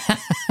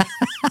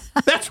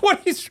 That's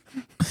what he's...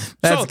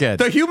 That's good.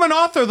 The human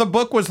author of the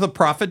book was the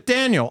prophet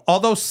Daniel.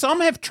 Although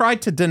some have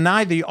tried to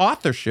deny the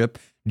authorship,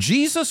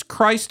 Jesus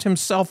Christ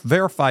himself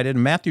verified it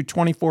in Matthew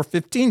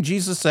 24:15.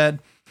 Jesus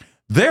said,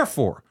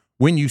 therefore,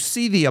 when you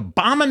see the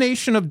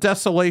abomination of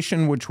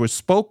desolation which was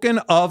spoken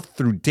of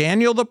through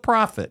Daniel the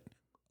prophet,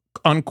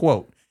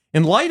 unquote.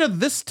 In light of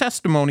this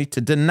testimony,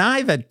 to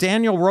deny that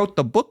Daniel wrote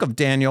the book of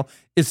Daniel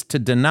is to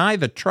deny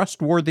the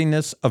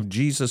trustworthiness of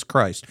Jesus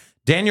Christ.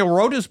 Daniel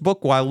wrote his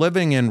book while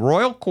living in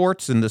royal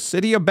courts in the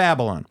city of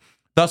Babylon.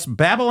 Thus,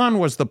 Babylon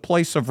was the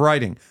place of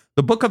writing.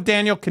 The book of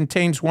Daniel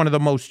contains one of the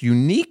most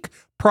unique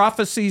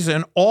prophecies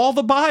in all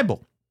the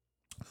Bible.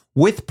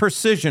 With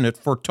precision, it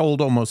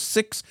foretold almost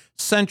 6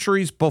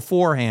 centuries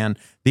beforehand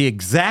the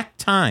exact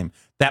time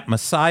that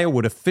Messiah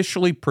would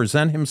officially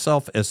present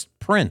himself as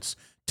prince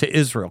to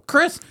Israel.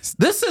 Chris,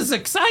 this is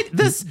exciting.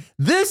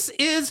 This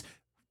is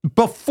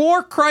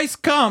before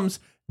Christ comes.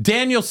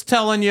 Daniel's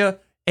telling you,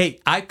 hey,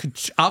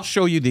 I'll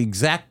show you the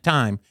exact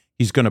time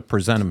he's going to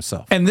present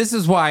himself. And this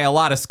is why a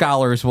lot of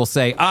scholars will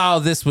say, oh,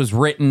 this was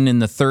written in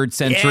the 3rd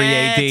century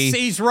AD.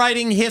 He's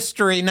writing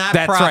history, not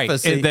That's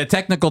prophecy. Right. The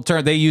technical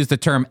term, they use the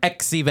term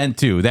ex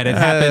eventu, that it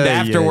happened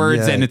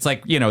afterwards. And it's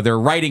like, they're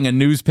writing a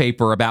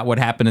newspaper about what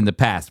happened in the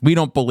past. We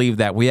don't believe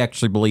that. We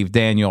actually believe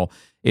Daniel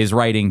is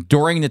writing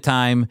during the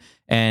time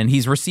and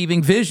he's receiving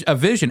a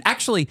vision.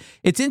 Actually,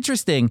 it's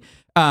interesting.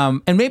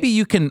 And maybe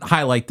you can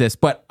highlight this,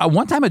 but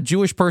one time a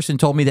Jewish person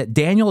told me that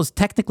Daniel is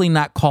technically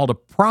not called a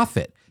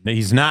prophet.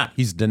 He's not.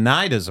 He's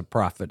denied as a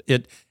prophet.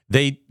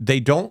 They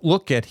don't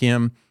look at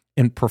him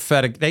in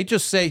prophetic. They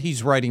just say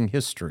he's writing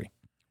history.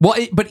 Well,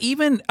 but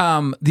even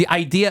the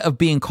idea of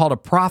being called a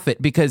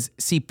prophet, because,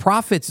 see,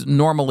 prophets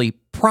normally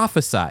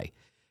prophesy.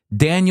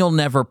 Daniel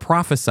never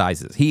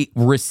prophesizes. He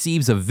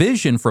receives a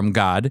vision from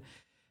God,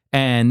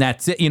 and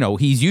that's it.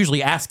 He's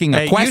usually asking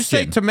a question.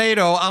 You say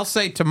tomato, I'll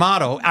say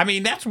tomato. I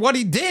mean, that's what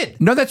he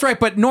did. No, that's right.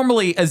 But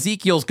normally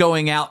Ezekiel's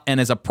going out and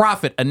as a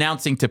prophet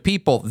announcing to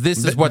people,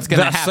 this is what's going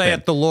to happen. Thus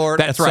saith the Lord,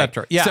 that's right.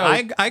 Yeah, so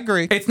I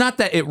agree. It's not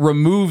that it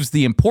removes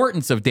the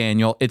importance of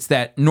Daniel. It's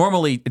that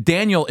normally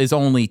Daniel is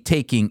only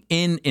taking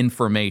in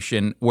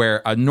information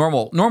where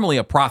normally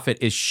a prophet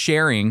is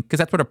sharing, because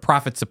that's what a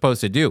prophet's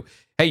supposed to do.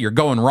 Hey, you're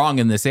going wrong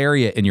in this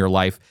area in your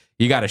life.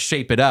 You got to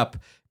shape it up,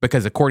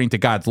 because according to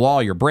God's law,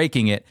 you're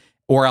breaking it,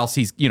 or else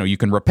you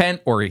can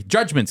repent or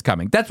judgment's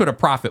coming. That's what a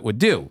prophet would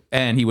do,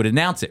 and he would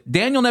announce it.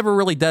 Daniel never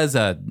really does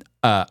an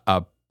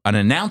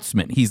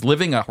announcement. He's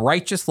living a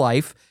righteous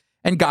life,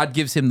 and God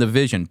gives him the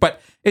vision. But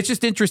it's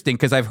just interesting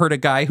because I've heard a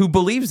guy who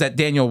believes that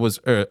Daniel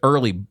was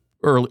written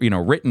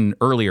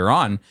earlier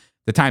on,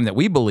 the time that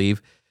we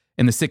believe,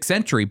 in the 6th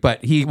century,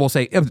 but he will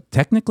say,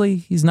 technically,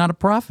 he's not a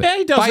prophet. Yeah,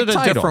 he does it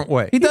a different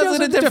way. He does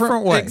it a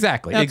different way.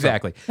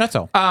 Exactly. That's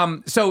all.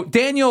 So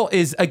Daniel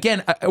is,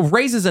 again,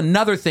 raises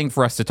another thing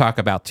for us to talk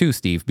about too,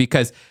 Steve,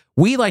 because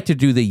we like to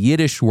do the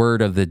Yiddish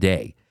word of the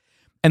day.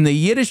 And the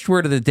Yiddish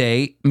word of the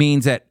day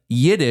means that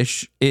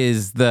Yiddish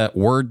is the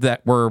word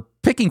that we're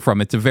picking from.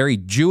 It's a very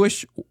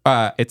Jewish,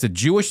 it's a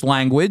Jewish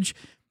language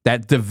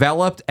that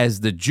developed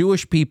as the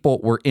Jewish people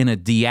were in a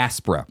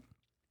diaspora.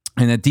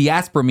 And a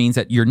diaspora means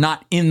that you're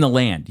not in the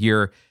land.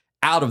 You're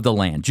out of the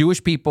land.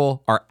 Jewish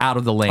people are out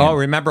of the land. Oh,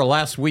 remember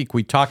last week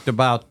we talked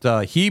about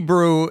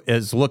Hebrew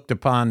is looked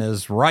upon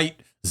as right,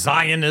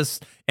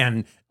 Zionist,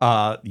 and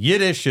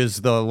Yiddish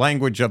is the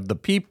language of the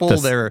people.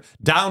 They're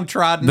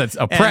downtrodden. That's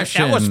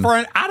oppression. And that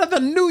was out of the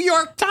New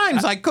York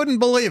Times. I couldn't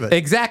believe it.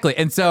 Exactly.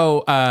 And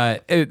so,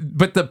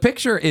 but the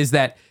picture is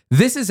that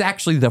this is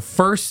actually the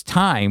first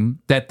time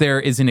that there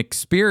is an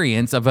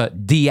experience of a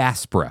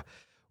diaspora,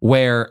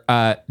 where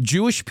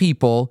Jewish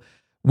people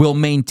will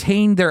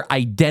maintain their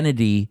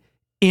identity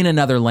in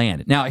another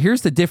land. Now,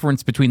 here's the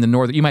difference between the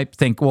northern. You might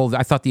think, well,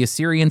 I thought the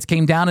Assyrians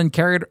came down and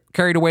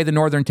carried away the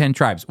northern 10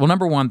 tribes. Well,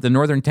 number one, the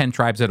northern 10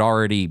 tribes had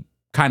already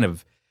kind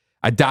of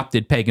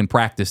adopted pagan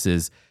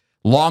practices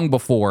long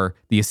before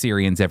the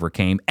Assyrians ever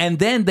came. And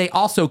then they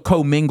also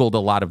commingled a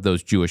lot of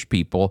those Jewish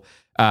people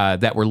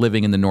that were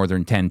living in the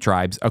northern 10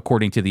 tribes,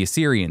 according to the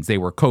Assyrians. They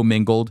were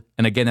commingled.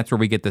 And again, that's where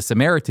we get the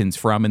Samaritans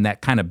from, and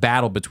that kind of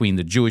battle between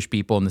the Jewish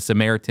people and the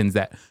Samaritans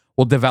that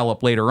will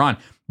develop later on.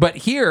 But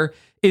here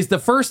is the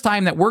first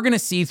time that we're going to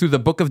see through the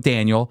book of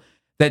Daniel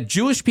that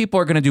Jewish people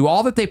are going to do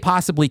all that they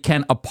possibly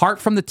can apart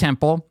from the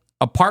temple,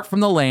 apart from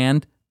the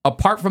land,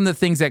 apart from the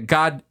things that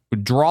God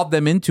drawed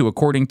them into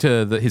according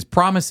to his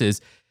promises,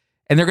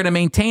 and they're going to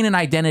maintain an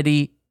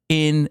identity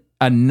in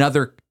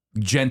another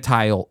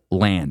Gentile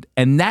land.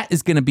 And that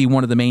is going to be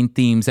one of the main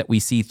themes that we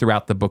see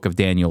throughout the book of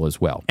Daniel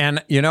as well.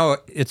 And,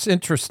 it's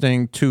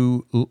interesting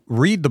to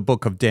read the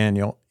book of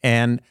Daniel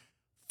and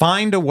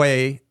find a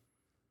way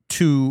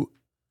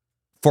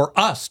for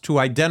us to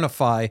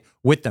identify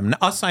with them. Now,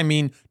 us, I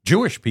mean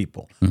Jewish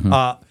people.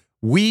 Mm-hmm.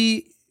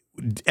 We,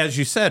 as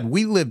you said,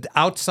 we lived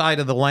outside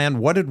of the land.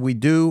 What did we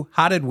do?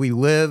 How did we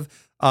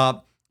live?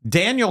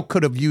 Daniel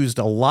could have used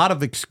a lot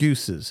of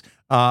excuses.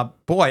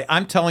 Boy,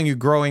 I'm telling you,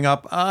 growing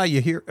up,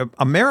 you hear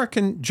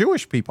American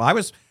Jewish people.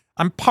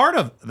 I'm part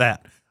of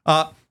that.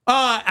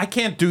 I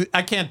can't do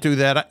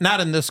that. Not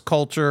in this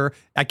culture.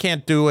 I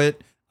can't do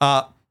it.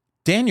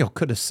 Daniel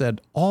could have said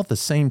all the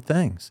same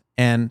things,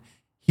 and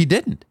he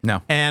didn't.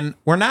 No. And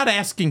we're not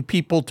asking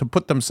people to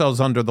put themselves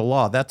under the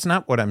law. That's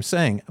not what I'm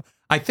saying.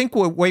 I think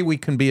the way we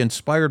can be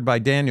inspired by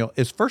Daniel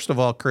is, first of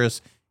all,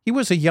 Chris, he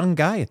was a young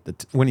guy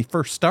when he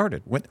first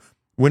started.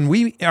 When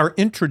we are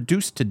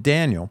introduced to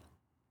Daniel,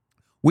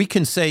 we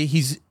can say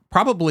he's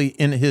probably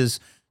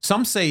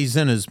some say he's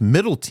in his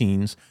middle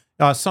teens,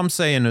 some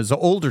say in his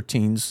older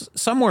teens,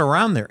 somewhere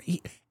around there.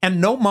 And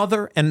no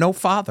mother and no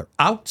father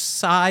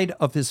outside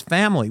of his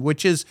family,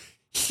 which is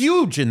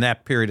huge in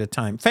that period of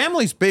time.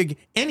 Family's big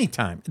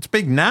anytime. It's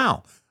big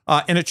now,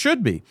 and it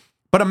should be.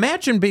 But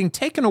imagine being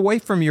taken away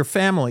from your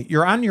family.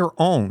 You're on your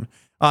own.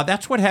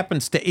 That's what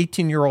happens to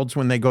 18-year-olds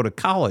when they go to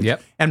college.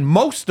 Yep. And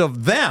most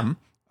of them,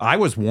 I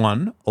was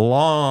one a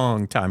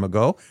long time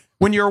ago,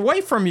 when you're away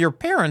from your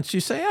parents,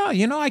 you say,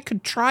 I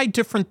could try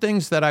different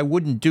things that I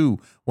wouldn't do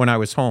when I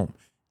was home.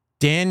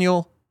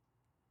 Daniel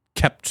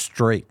kept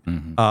straight.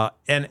 Mm-hmm.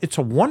 And it's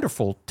a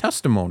wonderful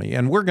testimony.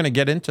 And we're going to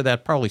get into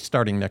that probably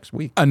starting next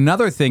week.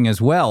 Another thing as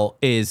well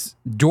is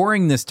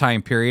during this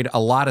time period, a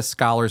lot of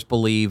scholars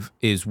believe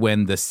is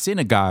when the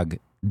synagogue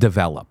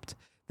developed.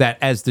 That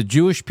as the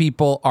Jewish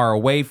people are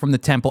away from the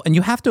temple, and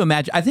you have to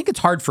imagine, I think it's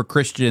hard for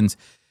Christians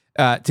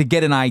to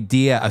get an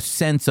idea, a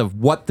sense of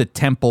what the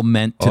temple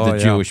meant to the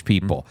Jewish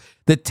people.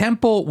 Mm-hmm. The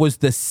temple was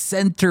the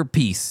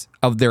centerpiece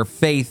of their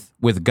faith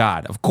with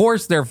God. Of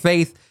course, their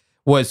faith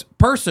was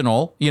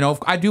personal.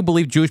 I do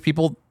believe Jewish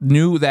people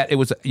knew that it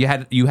was you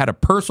had a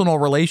personal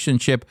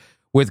relationship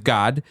with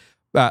God,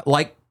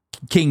 like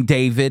King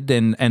David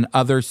and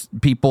other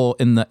people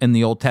in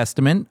the Old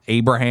Testament,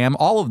 Abraham,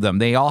 all of them.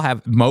 They all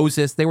have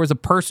Moses. There was a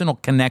personal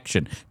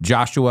connection,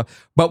 Joshua.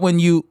 But when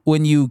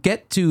you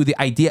get to the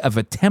idea of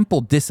a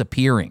temple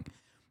disappearing,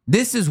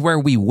 this is where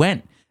we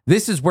went.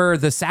 This is where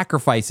the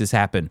sacrifices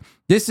happened.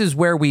 This is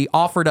where we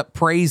offered up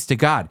praise to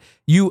God.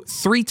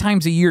 3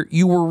 times a year,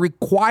 you were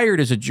required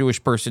as a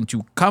Jewish person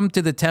to come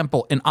to the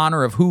temple in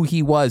honor of who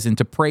he was and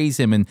to praise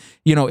him. And,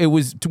 it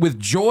was with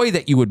joy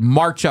that you would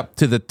march up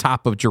to the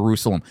top of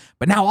Jerusalem.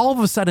 But now all of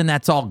a sudden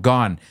that's all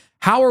gone.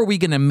 How are we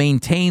going to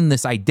maintain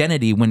this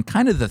identity when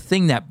kind of the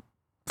thing that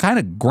kind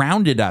of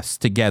grounded us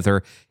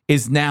together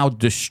is now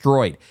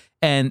destroyed?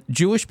 And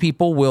Jewish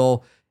people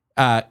will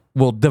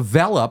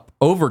develop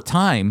over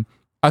time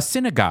a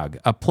synagogue,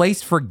 a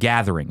place for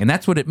gathering. And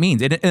that's what it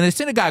means. And a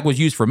synagogue was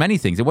used for many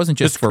things. It wasn't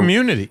just for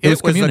community. It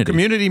was a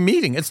community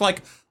meeting. It's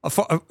like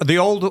the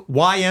old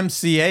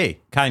YMCA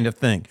kind of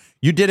thing.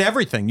 You did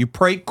everything. You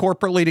prayed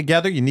corporately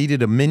together. You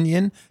needed a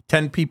minyan,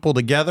 10 people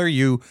together.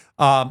 You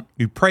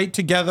prayed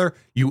together.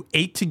 You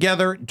ate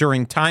together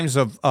during times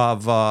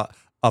of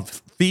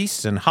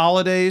feasts and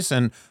holidays.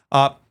 And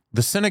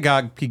the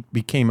synagogue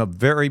became a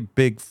very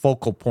big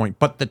focal point.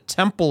 But the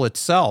temple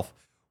itself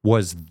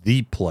was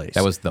the place.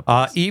 That was the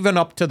place. Even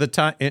up to the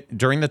time,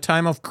 during the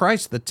time of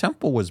Christ, the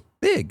temple was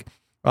big.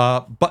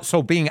 But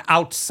so being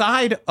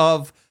outside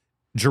of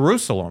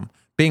Jerusalem,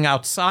 being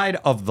outside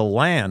of the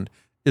land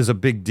is a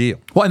big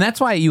deal. Well, and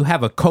that's why you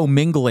have a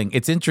commingling.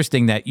 It's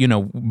interesting that,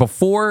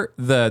 before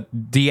the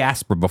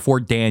diaspora, before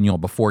Daniel,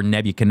 before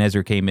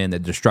Nebuchadnezzar came in, the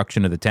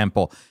destruction of the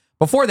temple,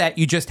 before that,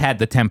 you just had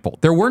the temple.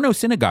 There were no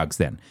synagogues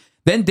then.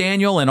 Then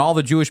Daniel and all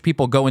the Jewish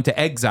people go into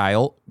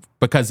exile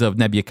because of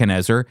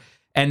Nebuchadnezzar.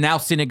 And now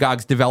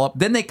synagogues develop.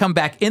 Then they come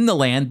back in the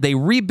land. They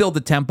rebuild the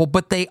temple,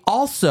 but they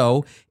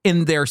also,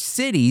 in their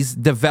cities,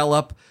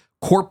 develop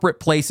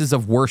corporate places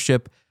of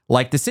worship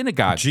like the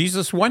synagogue.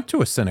 Jesus went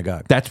to a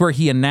synagogue. That's where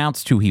he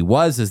announced who he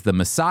was as the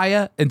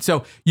Messiah. And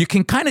so you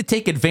can kind of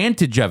take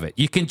advantage of it.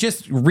 You can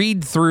just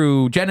read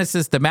through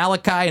Genesis to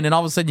Malachi, and then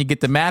all of a sudden you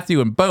get to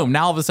Matthew, and boom,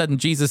 now all of a sudden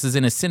Jesus is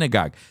in a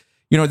synagogue.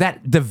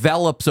 That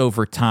develops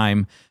over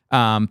time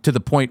to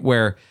the point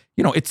where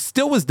it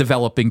still was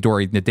developing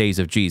during the days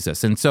of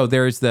Jesus. And so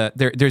there's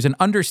an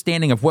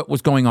understanding of what was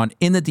going on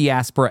in the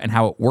diaspora and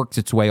how it works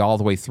its way all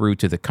the way through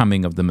to the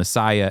coming of the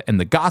Messiah and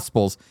the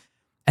Gospels.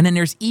 And then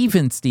there's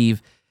even,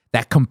 Steve,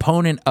 that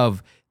component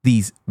of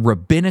these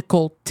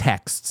rabbinical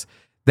texts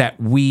that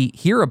we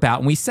hear about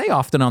and we say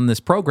often on this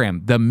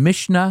program, the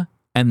Mishnah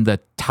and the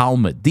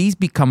Talmud. These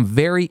become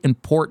very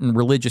important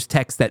religious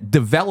texts that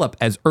develop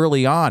as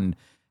early on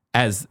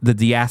as the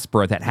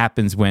diaspora that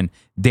happens when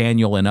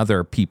Daniel and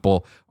other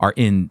people are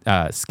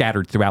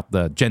scattered throughout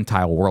the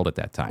Gentile world at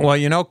that time.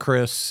 Well,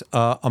 Chris,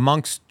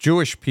 amongst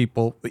Jewish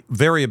people,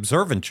 very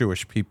observant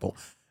Jewish people,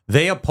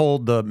 they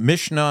uphold the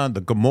Mishnah,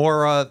 the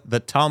Gemara, the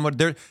Talmud.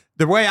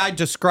 The way I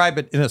describe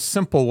it in a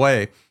simple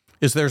way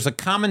is there's a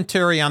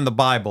commentary on the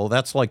Bible.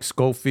 That's like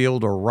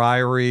Schofield or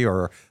Ryrie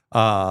or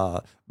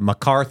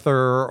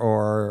MacArthur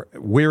or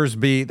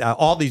Wiersbe,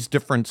 all these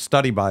different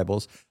study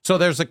Bibles. So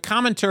there's a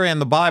commentary on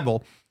the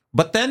Bible,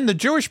 but then the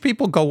Jewish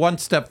people go one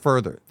step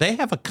further. They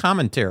have a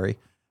commentary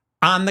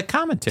on the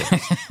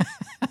commentary.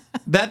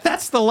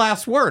 That's the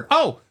last word.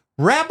 Oh,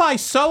 Rabbi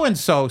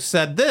so-and-so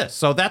said this.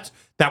 So that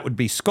would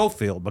be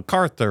Schofield,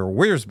 MacArthur,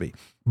 Wiersbe.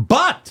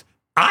 But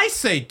I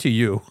say to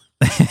you,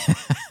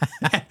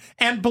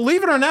 and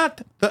believe it or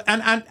not,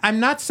 and I'm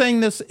not saying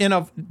this in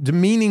a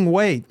demeaning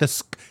way,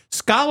 the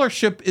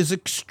scholarship is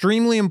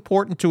extremely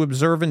important to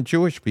observant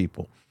Jewish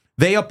people.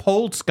 They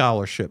uphold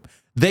scholarship.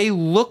 They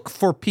look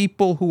for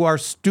people who are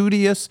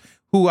studious,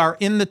 who are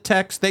in the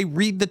text. They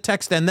read the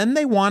text, and then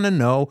they want to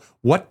know,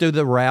 what do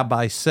the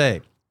rabbis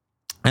say?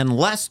 And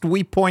lest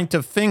we point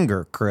a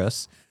finger,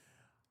 Chris,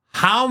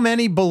 how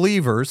many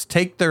believers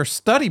take their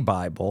study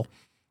Bible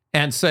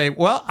and say,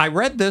 well, I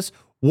read this.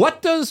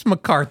 What does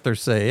MacArthur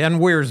say and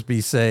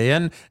Wiersbe say?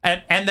 And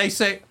they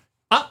say,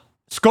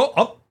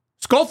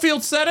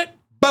 Schofield said it.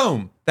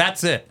 Boom.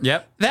 That's it.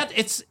 Yep.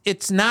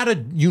 It's not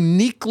a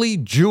uniquely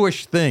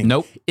Jewish thing.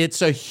 Nope.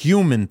 It's a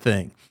human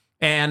thing.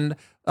 And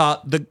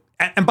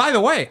by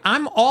the way,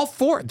 I'm all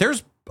for it.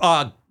 There's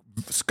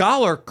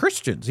scholar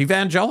Christians,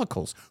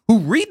 evangelicals, who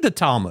read the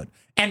Talmud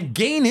and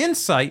gain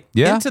insight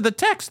into the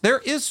text. There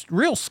is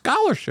real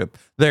scholarship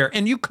there,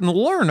 and you can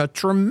learn a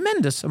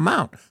tremendous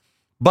amount.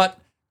 But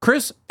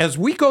Chris, as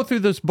we go through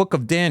this book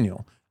of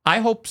Daniel, I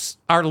hope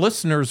our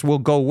listeners will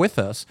go with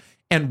us,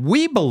 and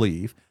we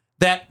believe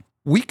that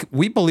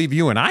we believe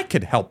you and I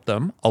could help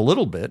them a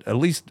little bit, at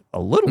least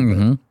a little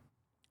bit.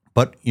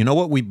 But you know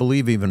what we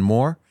believe even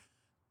more?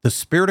 The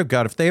Spirit of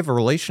God, if they have a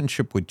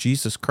relationship with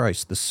Jesus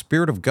Christ, the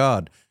Spirit of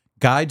God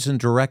guides and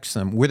directs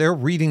them, where they're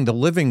reading the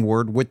living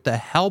Word with the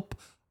help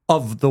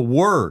of the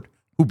Word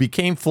who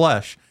became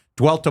flesh,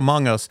 dwelt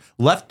among us,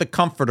 left the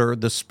Comforter,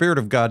 the Spirit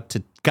of God,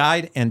 to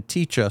guide and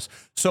teach us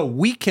so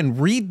we can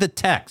read the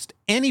text.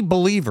 Any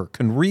believer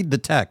can read the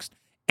text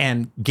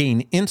and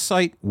gain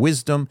insight,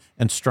 wisdom,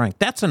 and strength.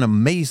 That's an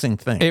amazing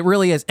thing. It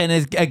really is. And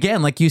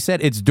again, like you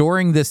said, it's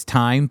during this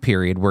time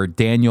period where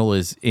Daniel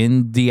is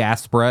in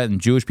diaspora and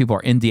Jewish people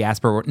are in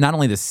diaspora, where not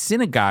only the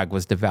synagogue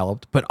was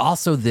developed, but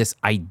also this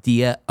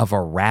idea of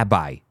a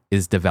rabbi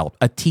is developed,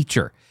 a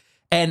teacher.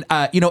 And,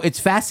 it's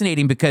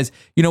fascinating because,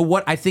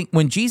 what I think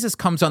when Jesus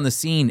comes on the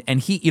scene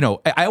and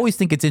I always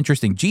think it's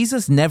interesting.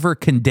 Jesus never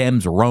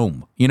condemns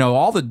Rome.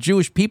 All the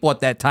Jewish people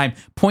at that time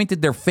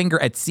pointed their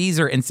finger at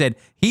Caesar and said,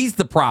 he's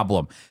the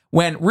problem.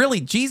 When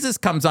really Jesus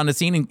comes on the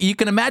scene and you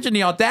can imagine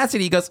the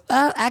audacity. He goes,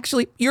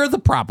 actually, you're the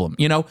problem.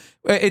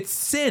 It's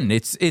sin.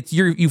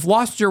 You've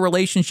lost your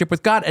relationship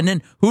with God. And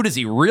then who does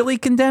he really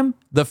condemn?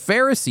 The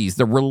Pharisees,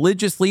 the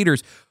religious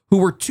leaders who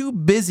were too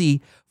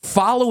busy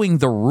following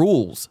the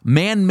rules,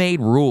 man-made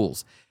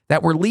rules,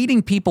 that were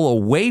leading people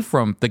away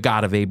from the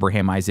God of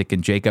Abraham, Isaac,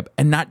 and Jacob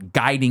and not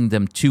guiding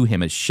them to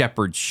him as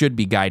shepherds should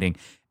be guiding.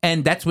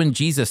 And that's when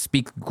Jesus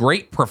speaks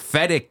great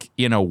prophetic,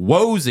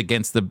 woes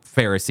against the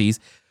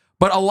Pharisees.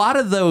 But a lot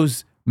of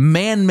those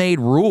man-made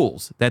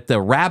rules that the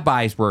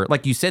rabbis were,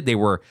 like you said, they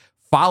were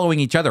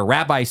following each other.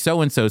 Rabbi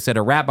so-and-so said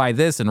a rabbi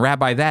this and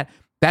rabbi that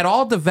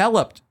all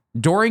developed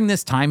during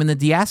this time in the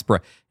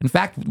diaspora. In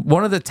fact,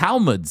 one of the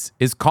Talmuds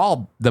is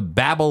called the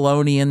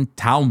Babylonian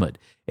Talmud.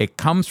 It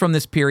comes from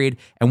this period,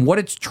 and what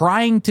it's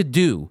trying to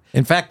do.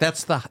 In fact, there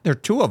are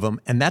two of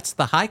them, and that's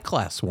the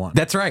high-class one.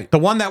 That's right. The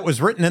one that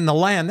was written in the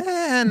land,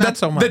 not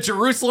so much. The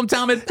Jerusalem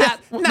Talmud?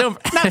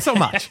 Not so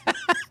much.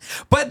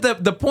 But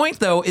the point,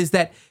 though, is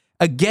that,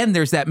 again,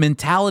 there's that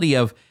mentality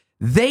of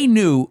they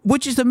knew,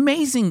 which is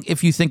amazing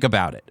if you think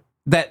about it,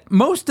 that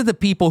most of the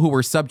people who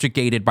were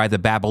subjugated by the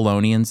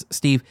Babylonians,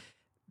 Steve,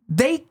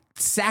 they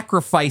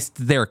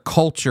sacrificed their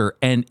culture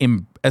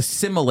and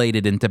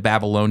assimilated into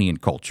Babylonian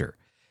culture.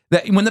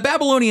 That when the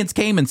Babylonians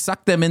came and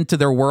sucked them into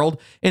their world,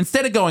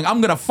 instead of going,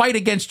 I'm going to fight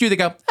against you, they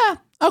go,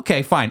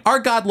 okay, fine. Our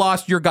God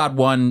lost, your God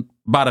won,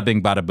 bada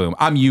bing, bada boom.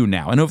 I'm you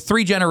now. And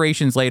 3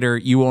 generations later,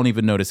 you won't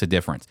even notice a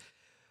difference.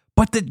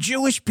 But the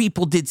Jewish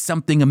people did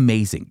something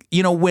amazing.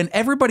 When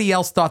everybody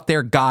else thought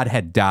their God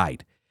had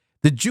died,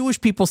 the Jewish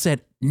people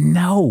said,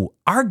 no,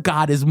 our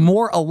God is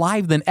more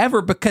alive than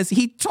ever because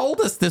he told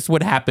us this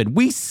would happen.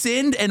 We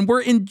sinned and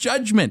we're in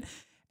judgment.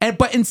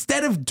 But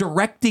instead of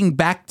directing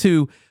back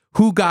to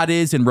who God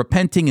is and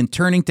repenting and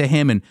turning to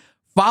him and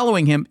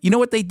following him, you know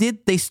what they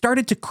did? They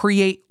started to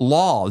create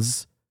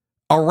laws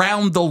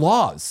around the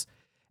laws.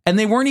 And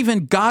they weren't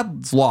even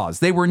God's laws.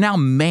 They were now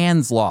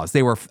man's laws.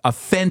 They were a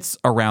fence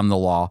around the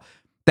law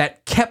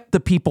that kept the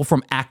people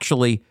from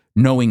actually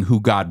knowing who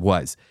God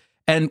was.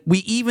 And we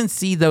even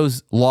see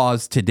those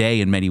laws today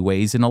in many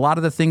ways in a lot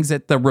of the things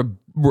that the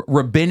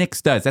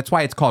rabbinics does. That's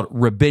why it's called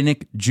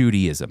rabbinic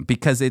Judaism,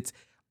 because it's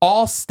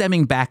all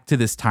stemming back to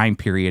this time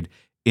period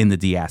in the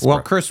diaspora.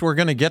 Well, Chris, we're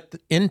going to get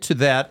into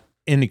that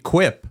in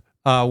Equip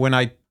when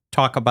I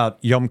talk about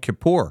Yom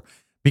Kippur,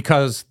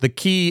 because the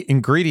key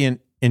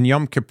ingredient in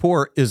Yom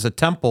Kippur is a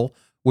temple,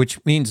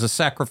 which means a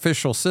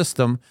sacrificial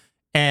system,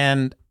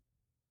 and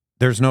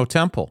there's no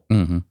temple.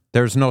 Mm-hmm.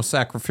 There's no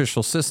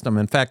sacrificial system.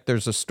 In fact,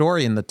 there's a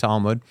story in the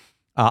Talmud,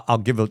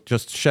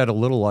 just shed a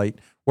little light,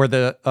 where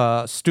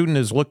the student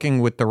is looking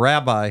with the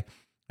rabbi,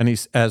 and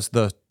as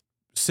the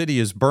city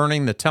is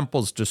burning, the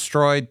temple's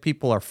destroyed,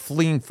 people are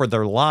fleeing for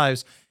their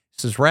lives. He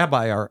says,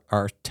 Rabbi,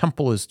 our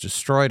temple is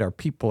destroyed, our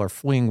people are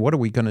fleeing, what are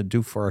we going to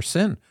do for our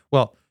sin?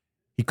 Well,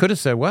 he could have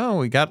said, well,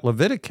 we got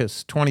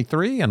Leviticus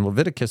 23 and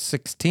Leviticus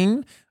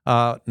 16.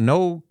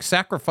 No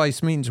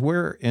sacrifice means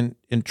we're in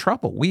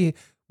trouble.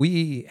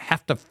 We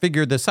have to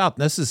figure this out.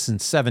 This is in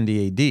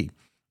 70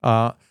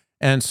 AD.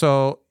 And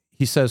so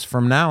he says,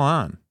 from now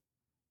on,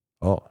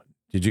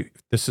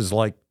 this is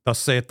like, thus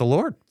saith the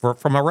Lord,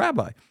 from a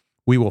rabbi.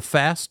 We will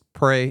fast,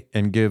 pray,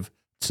 and give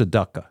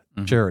tzedakah,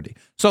 charity.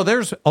 So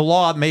there's a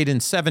law made in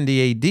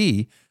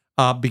 70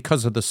 AD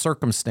because of the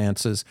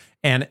circumstances,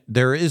 and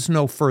there is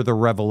no further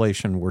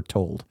revelation, we're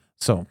told.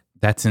 So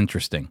that's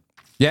interesting.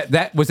 Yeah,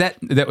 that was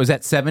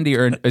 70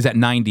 or is that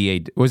 90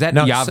 AD? Was that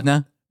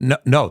Yavna?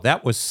 No,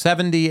 that was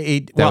 70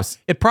 AD. Well,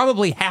 it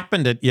probably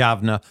happened at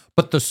Yavna,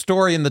 but the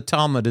story in the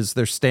Talmud is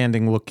they're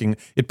standing looking.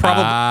 It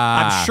probably,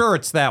 I'm sure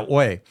it's that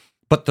way.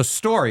 But the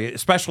story,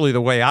 especially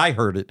the way I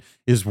heard it,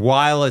 is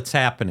while it's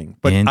happening.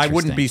 But I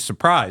wouldn't be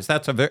surprised.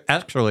 That's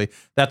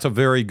a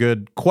very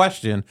good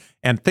question.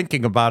 And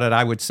thinking about it,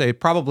 I would say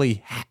it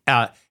probably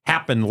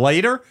happened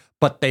later.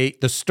 But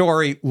the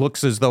story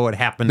looks as though it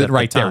happened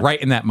right the time. there, right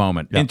in that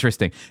moment. Yep.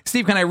 Interesting.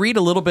 Steve, can I read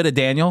a little bit of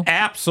Daniel?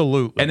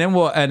 Absolutely. And then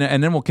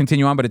we'll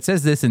continue on. But it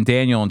says this in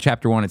Daniel in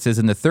chapter 1. It says,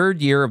 in the 3rd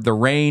year of the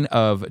reign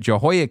of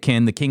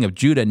Jehoiakim, the king of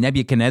Judah,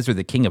 Nebuchadnezzar,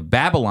 the king of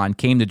Babylon,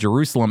 came to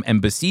Jerusalem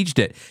and besieged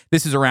it.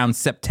 This is around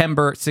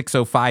September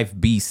 605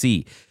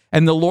 BC.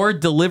 And the Lord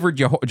delivered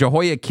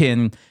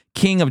Jehoiakim,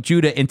 king of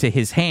Judah, into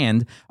his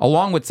hand,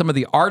 along with some of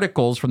the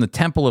articles from the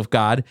temple of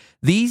God.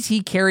 These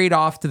he carried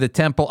off to the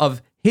temple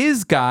of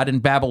his God in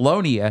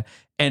Babylonia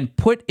and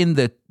put in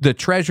the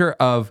treasure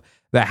of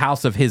the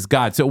house of his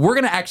God. So we're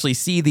going to actually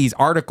see these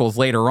articles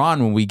later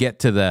on when we get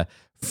to the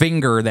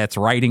finger that's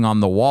writing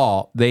on the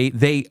wall.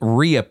 They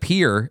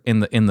reappear in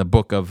the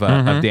book of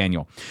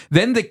Daniel.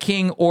 Then the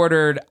king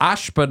ordered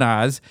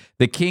Ashpenaz,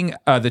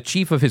 the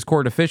chief of his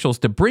court officials,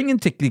 to bring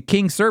into the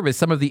king's service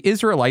some of the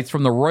Israelites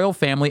from the royal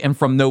family and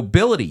from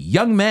nobility,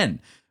 young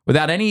men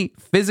without any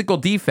physical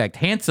defect,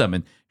 handsome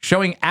and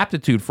showing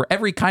aptitude for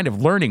every kind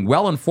of learning,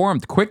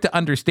 well-informed, quick to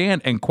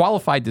understand, and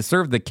qualified to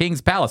serve the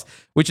king's palace,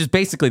 which is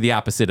basically the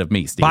opposite of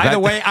me, Steve. By the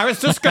way, I was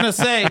just going to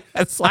say,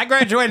 I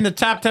graduated in the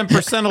top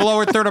 10% of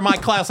lower third of my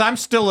class. I'm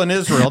still in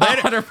Israel.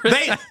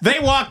 They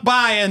walk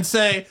by and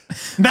say,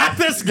 not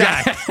this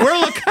guy. We're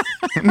looking,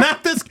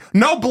 not this,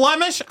 no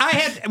blemish.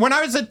 When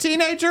I was a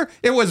teenager,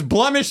 it was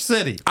Blemish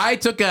City. I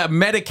took a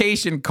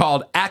medication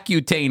called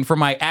Accutane for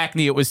my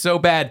acne. It was so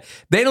bad.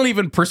 They don't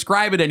even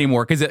prescribe it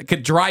anymore because it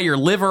could dry your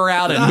liver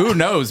out and who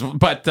knows,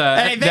 but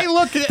hey, they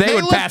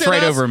would pass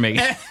right over me.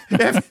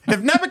 If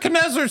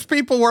Nebuchadnezzar's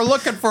people were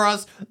looking for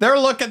us, they're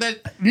looking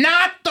at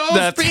not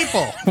those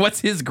people. What's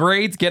his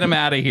grades? Get him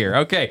out of here.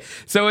 Okay,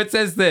 so it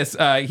says this.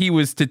 He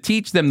was to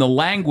teach them the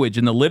language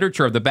and the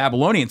literature of the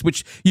Babylonians,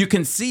 which you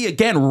can see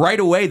again right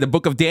away. The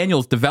book of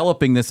Daniel is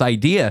developing this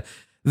idea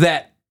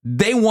that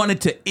they wanted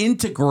to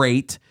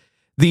integrate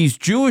these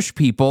Jewish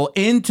people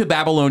into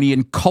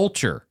Babylonian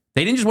culture.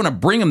 They didn't just want to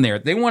bring them there.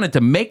 They wanted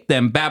to make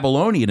them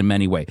Babylonian in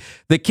many ways.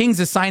 The kings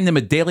assigned them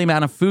a daily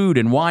amount of food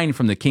and wine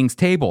from the king's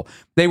table.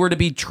 They were to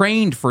be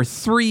trained for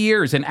 3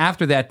 years, and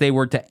after that, they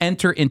were to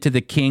enter into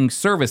the king's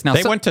service. Now,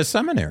 they went to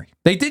seminary.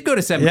 They did go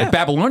to seminary,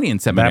 Babylonian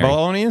seminary.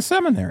 Babylonian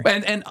seminary.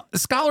 And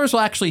scholars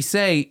will actually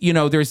say,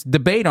 there's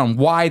debate on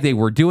why they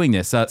were doing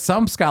this.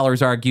 Some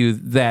scholars argue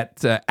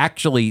that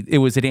actually it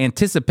was an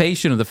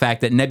anticipation of the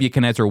fact that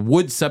Nebuchadnezzar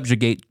would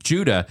subjugate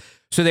Judah.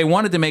 So they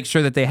wanted to make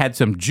sure that they had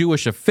some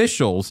Jewish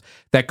officials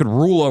that could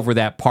rule over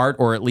that part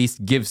or at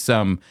least give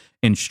some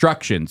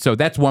instruction. So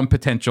that's one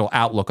potential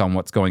outlook on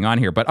what's going on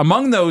here. But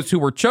among those who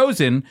were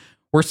chosen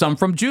were some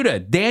from Judah: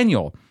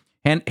 Daniel,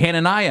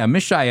 Hananiah,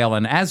 Mishael,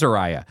 and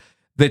Azariah.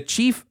 The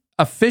chief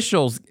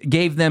officials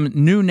gave them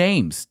new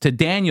names. To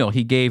Daniel,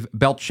 he gave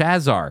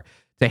Belshazzar.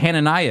 To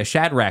Hananiah,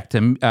 Shadrach.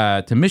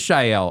 To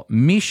Mishael,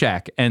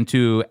 Meshach. And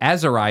to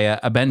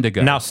Azariah,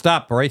 Abednego. Now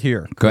stop right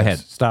here. Go ahead.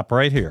 Stop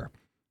right here.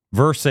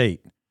 Verse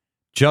 8,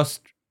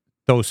 just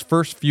those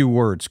first few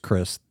words,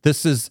 Chris.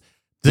 This is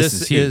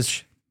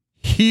huge.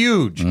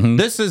 Mm-hmm.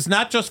 This is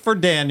not just for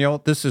Daniel.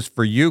 This is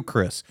for you,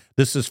 Chris.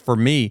 This is for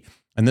me.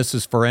 And this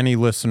is for any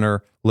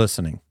listener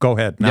listening. Go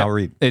ahead. Now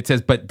read. It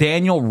says, but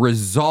Daniel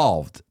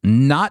resolved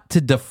not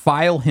to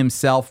defile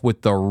himself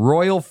with the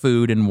royal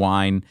food and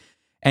wine,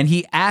 and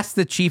he asked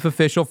the chief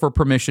official for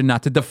permission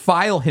not to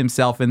defile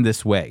himself in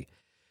this way.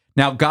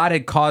 Now, God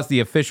had caused the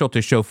official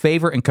to show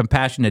favor and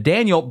compassion to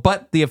Daniel,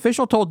 but the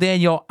official told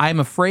Daniel, I'm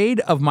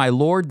afraid of my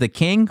lord the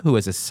king, who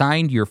has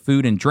assigned your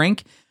food and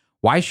drink.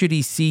 Why should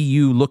he see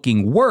you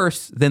looking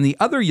worse than the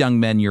other young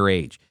men your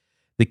age?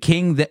 The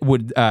king that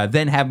would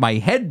then have my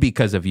head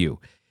because of you.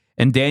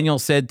 And Daniel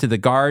said to the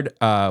guard,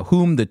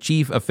 whom the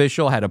chief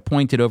official had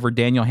appointed over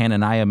Daniel,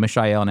 Hananiah,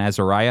 Mishael, and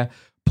Azariah,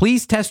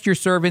 please test your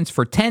servants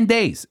for 10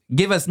 days.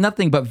 Give us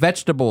nothing but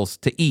vegetables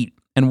to eat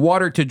and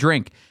water to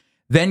drink.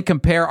 Then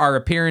compare our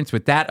appearance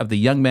with that of the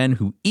young men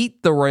who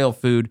eat the royal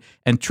food,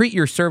 and treat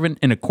your servant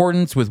in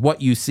accordance with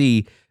what you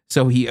see.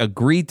 So he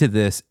agreed to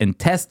this and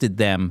tested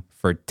them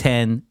for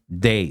 10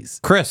 days.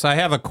 Chris, I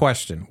have a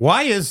question.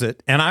 Why is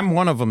it, and I'm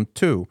one of them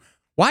too,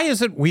 why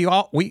is it we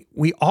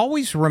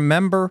always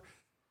remember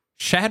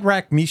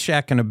Shadrach,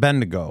 Meshach, and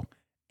Abednego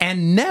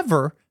and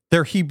never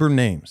their Hebrew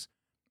names?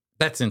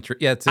 That's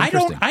interesting. Yeah, it's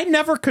interesting. I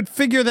never could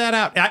figure that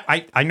out.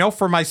 I know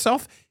for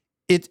myself,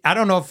 I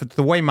don't know if it's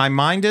the way my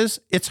mind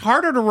is. It's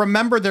harder to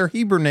remember their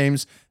Hebrew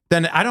names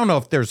than, I don't know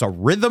if there's a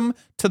rhythm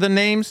to the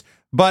names,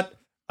 but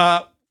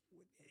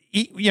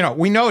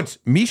we know it's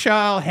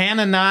Mishael,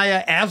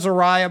 Hananiah,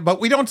 Azariah,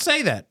 but we don't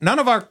say that. None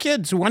of our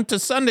kids who went to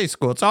Sunday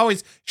school, it's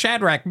always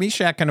Shadrach,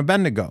 Meshach, and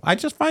Abednego. I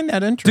just find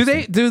that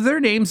interesting. Do their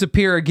names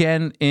appear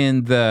again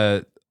in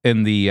the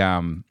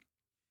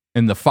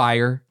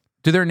fire?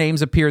 Do their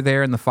names appear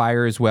there in the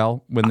fire as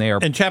well when they are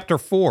in chapter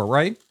 4?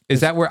 Right?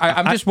 Is that where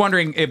I'm just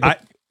wondering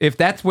if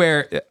that's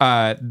where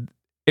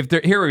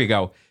here we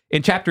go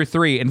in chapter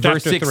 3 in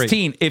verse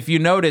 16. If you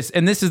notice,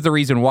 and this is the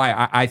reason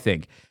why I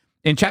think.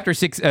 In chapter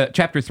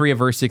 3 of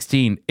verse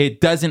 16, it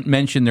doesn't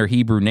mention their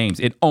Hebrew names.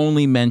 It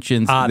only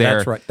mentions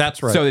their...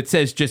 That's right. So it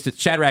says just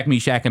Shadrach,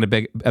 Meshach, and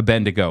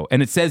Abednego.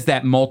 And it says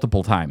that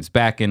multiple times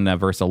back in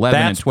verse 11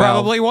 and 12. That's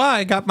probably why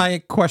I got my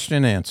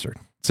question answered.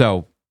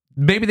 So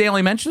maybe they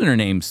only mention their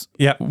names.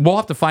 Yeah. We'll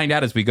have to find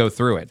out as we go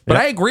through it. But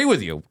I agree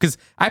with you because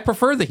I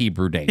prefer the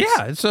Hebrew names.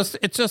 Yeah, it's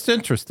just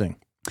interesting.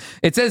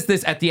 It says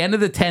this, at the end of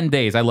the 10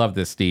 days, I love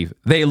this, Steve,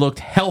 they looked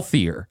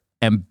healthier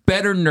and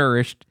better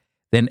nourished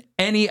than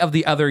any of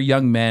the other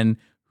young men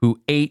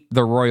who ate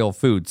the royal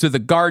food. So the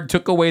guard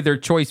took away their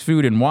choice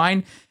food and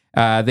wine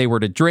they were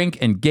to drink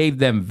and gave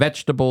them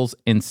vegetables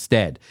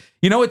instead.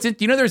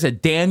 There's a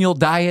Daniel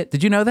diet.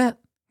 Did you know that?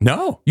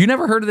 No. You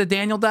never heard of the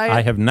Daniel diet?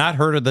 I have not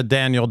heard of the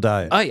Daniel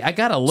diet. I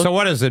got to look. So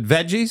what is it,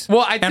 veggies?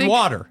 Well, and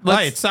water.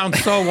 It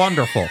sounds so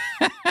wonderful.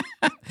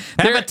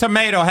 Have a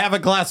tomato, have a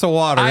glass of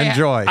water,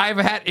 enjoy. I've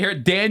had here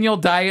Daniel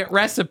diet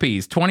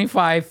recipes,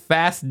 25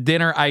 fast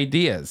dinner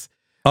ideas.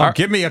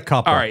 Give me a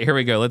couple. All right, here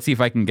we go. Let's see if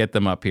I can get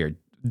them up here.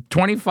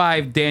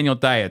 25 Daniel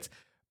diets.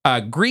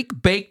 Daniel's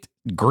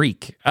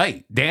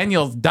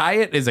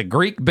diet is a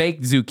Greek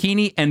baked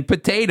zucchini and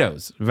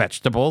potatoes,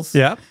 vegetables.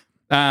 Yeah.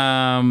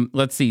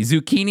 Let's see,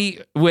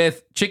 zucchini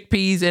with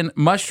chickpeas and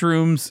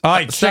mushrooms. All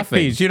right,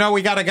 chickpeas.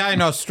 We got a guy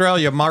in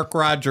Australia, Mark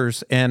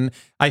Rogers, and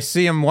I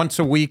see him once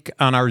a week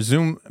on our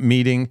Zoom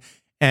meeting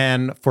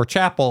and for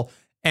chapel.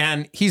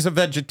 And he's a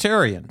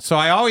vegetarian. So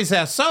I always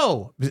ask,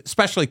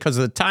 especially because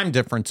of the time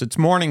difference, it's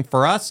morning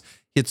for us,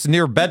 it's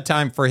near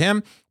bedtime for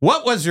him.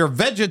 What was your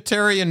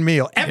vegetarian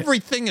meal?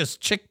 Everything is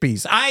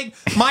chickpeas.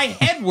 My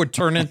head would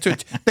turn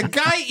into the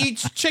guy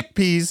eats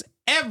chickpeas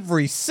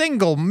every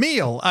single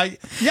meal.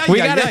 We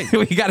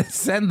gotta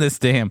send this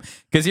to him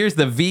because here's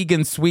the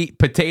vegan sweet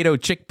potato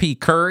chickpea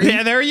curry.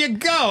 Yeah, there you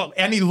go.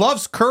 And he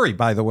loves curry,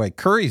 by the way.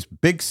 Curry's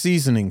big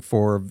seasoning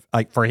for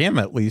him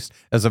at least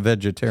as a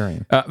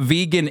vegetarian.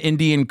 Vegan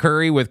Indian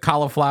curry with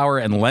cauliflower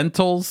and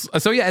lentils.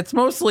 So yeah, it's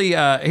mostly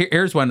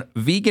here's one: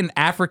 vegan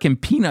African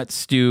peanut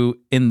stew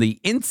in the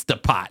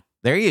Instapot.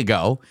 There you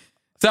go.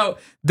 So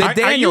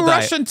Daniel are you diet.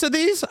 rushing to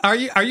these? Are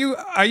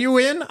you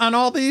in on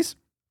all these?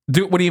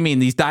 What do you mean,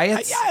 these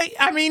diets?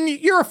 I mean,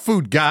 you're a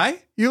food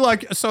guy.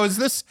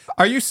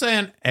 Are you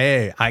saying,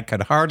 hey, I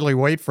could hardly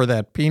wait for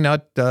that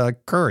peanut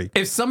curry?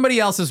 If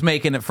somebody else is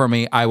making it for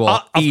me, I will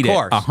eat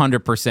it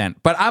 100%.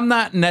 But I'm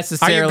not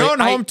necessarily... Are you going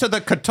home to the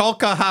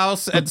Katulka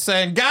house and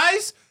saying,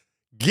 guys,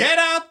 get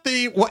out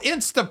the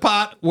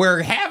Instapot.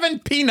 We're having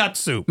peanut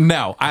soup.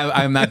 No,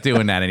 I'm not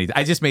doing that anything.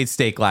 I just made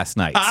steak last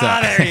night.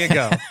 There you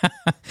go.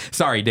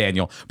 Sorry,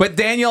 Daniel. But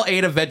Daniel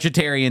ate a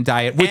vegetarian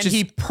diet,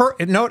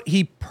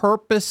 he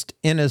purposed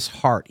in his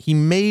heart. He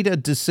made a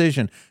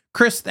decision.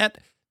 Chris,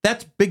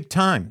 that's big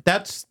time.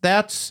 That's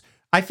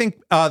I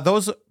think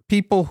those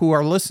people who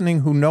are listening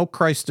who know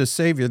Christ as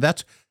Savior,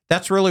 that's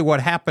really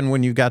what happened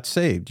when you got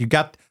saved.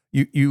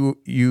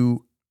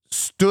 You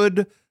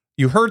stood,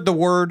 you heard the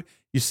word,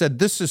 you said,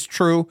 this is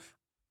true,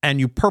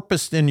 and you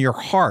purposed in your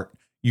heart,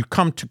 you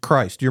come to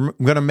Christ. You're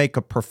going to make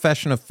a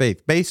profession of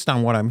faith based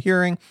on what I'm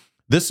hearing.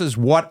 This is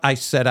what I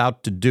set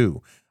out to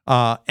do.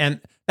 And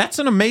that's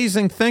an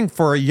amazing thing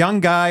for a young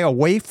guy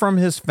away from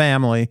his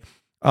family,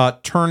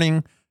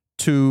 turning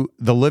to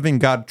the living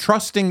God,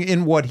 trusting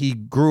in what he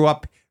grew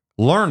up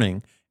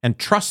learning and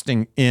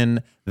trusting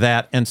in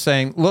that and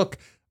saying, look,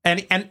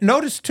 and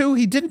notice too,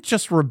 he didn't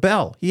just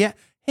rebel.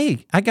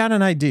 Hey, I got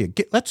an idea.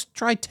 Let's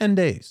try 10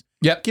 days.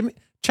 Yep.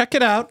 Check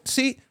it out.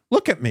 See,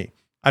 look at me.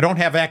 I don't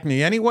have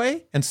acne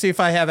anyway, and see if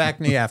I have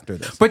acne after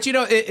this. But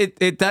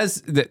it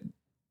does that.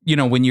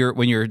 When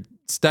you're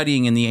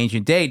studying in the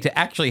ancient day, to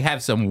actually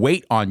have some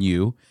weight on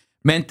you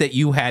meant that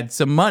you had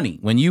some money.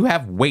 When you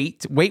have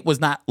weight was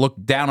not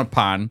looked down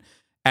upon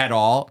at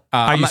all.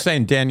 Are you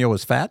saying Daniel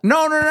was fat?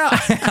 No.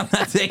 I'm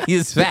not saying he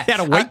was fat. He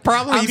had a weight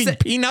problem, eating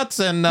peanuts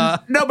and...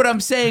 No, but I'm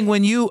saying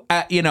when you,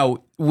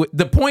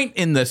 the point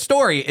in the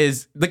story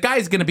is the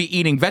guy's going to be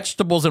eating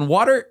vegetables and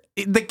water.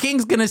 The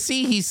king's going to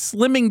see he's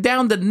slimming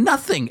down to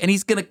nothing, and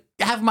he's going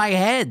to have my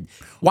head.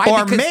 Why?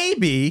 Or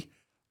maybe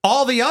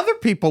all the other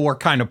people were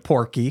kind of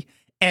porky,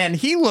 and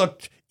he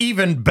looked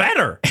even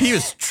better. He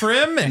was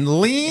trim and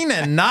lean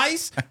and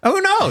nice.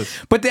 Who knows?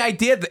 But the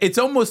idea, it's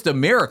almost a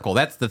miracle.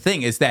 That's the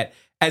thing, is that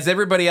as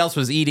everybody else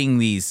was eating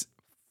these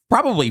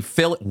probably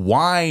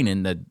wine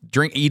and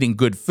eating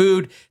good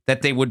food,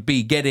 that they would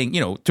be getting,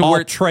 to all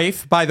where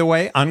trafe, by the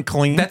way,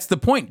 unclean. That's the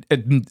point.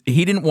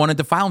 He didn't want to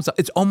defile himself.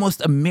 It's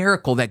almost a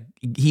miracle that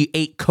he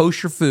ate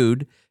kosher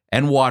food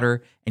and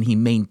water, and he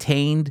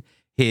maintained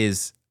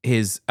his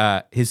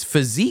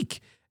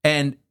physique,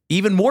 and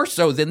even more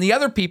so than the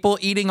other people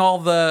eating all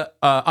the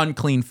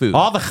unclean food.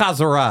 All the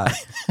chazarai.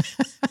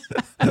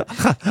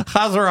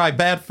 Chazarai,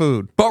 bad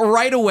food. But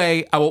right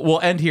away,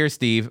 we'll end here,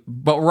 Steve,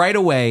 but right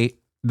away,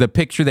 the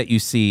picture that you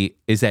see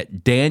is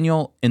that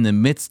Daniel, in the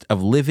midst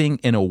of living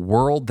in a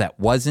world that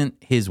wasn't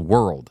his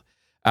world,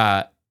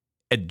 a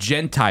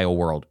Gentile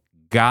world,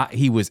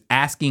 he was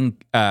asking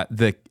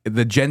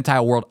the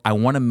Gentile world, I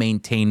want to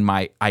maintain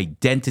my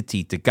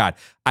identity to God.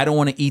 I don't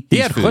want to eat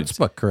these foods. He had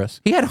chutzpah,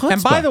 Chris. He had chutzpah.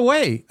 And by the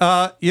way,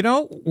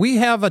 we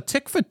have a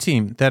tikva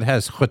team that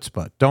has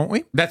chutzpah, don't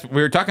we?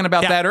 We were talking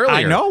about that earlier.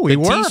 I know, we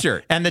were.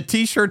 T-shirt. And the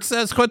T-shirt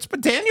says chutzpah.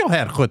 Daniel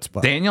had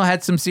chutzpah. Daniel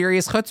had some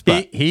serious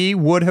chutzpah. He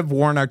would have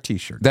worn our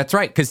T-shirt. That's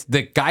right, because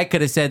the guy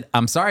could have said,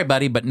 I'm sorry,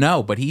 buddy, but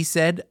no. But he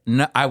said,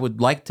 no, I would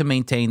like to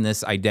maintain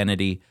this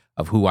identity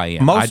of who I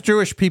am. Most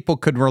Jewish people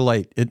could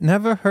relate. It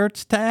never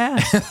hurts to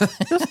ask.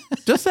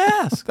 just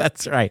ask.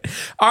 That's right.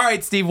 All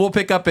right, Steve, we'll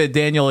pick up at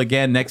Daniel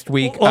again next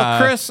week.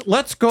 Well, Chris,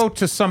 let's go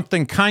to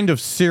something kind of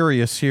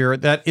serious here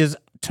that is,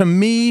 to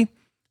me,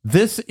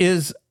 this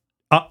is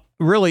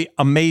really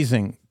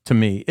amazing to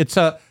me. It's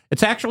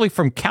actually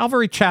from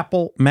Calvary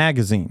Chapel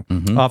magazine.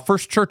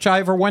 First church I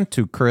ever went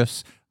to,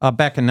 Chris,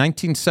 back in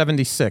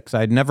 1976.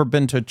 I had never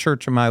been to a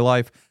church in my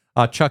life.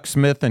 Chuck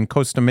Smith in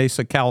Costa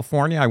Mesa,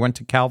 California. I went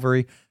to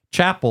Calvary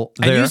Chapel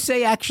there. And you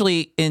say,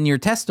 actually, in your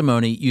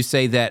testimony, you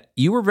say that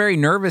you were very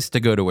nervous to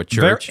go to a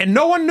church. And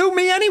no one knew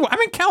me anyway. I'm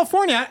in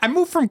California. I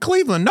moved from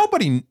Cleveland.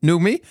 Nobody knew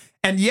me.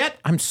 And yet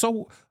I'm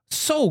so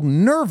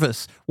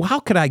nervous. Well, how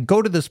could I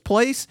go to this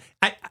place?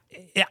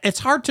 It's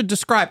hard to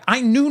describe.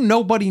 I knew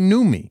nobody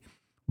knew me,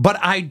 but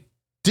I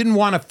didn't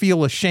want to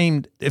feel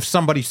ashamed if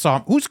somebody saw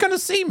me. Who's going to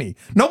see me?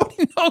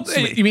 Nobody knows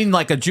me. You mean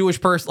like a Jewish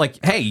person?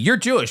 Like, hey, you're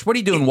Jewish. What are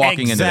you doing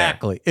walking into there?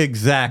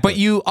 Exactly. But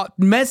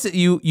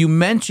you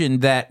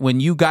mentioned that when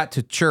you got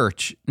to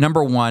church,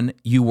 number one,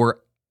 you were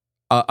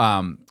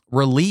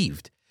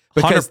relieved.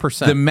 Because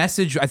 100%. The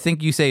message, I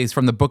think you say, is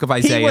from the book of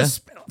Isaiah.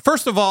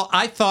 First of all,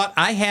 I thought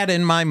I had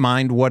in my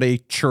mind what a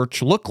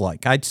church looked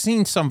like. I'd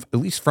seen some, at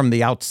least from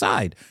the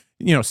outside,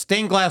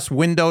 stained glass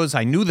windows.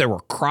 I knew there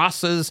were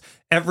crosses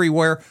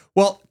everywhere.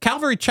 Well,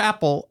 Calvary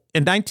Chapel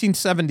in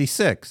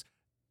 1976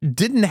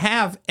 didn't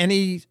have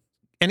any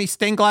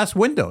stained glass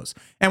windows.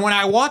 And when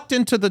I walked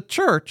into the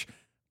church,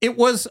 it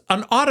was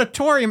an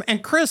auditorium.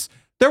 And Chris,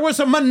 there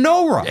was a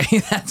menorah.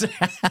 That's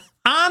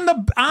on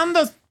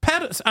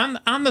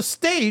the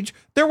stage,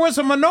 there was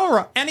a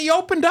menorah, and he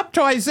opened up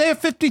to Isaiah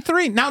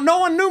 53. Now, no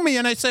one knew me,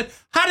 and I said,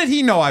 how did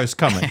he know I was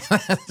coming?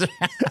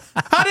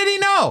 How did he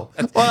know?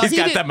 Well, he's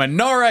got the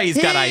menorah,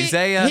 he's got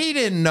Isaiah. He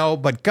didn't know,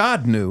 but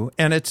God knew,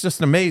 and it's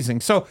just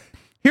amazing. So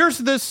here's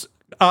this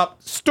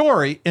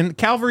story in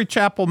Calvary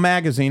Chapel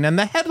magazine, and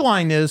the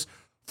headline is,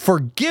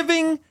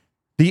 Forgiving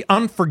the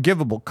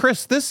Unforgivable.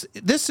 Chris,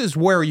 this is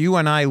where you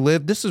and I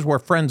live. This is where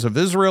Friends of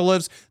Israel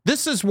lives.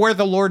 This is where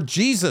the Lord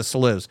Jesus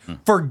lives.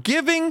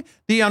 Forgiving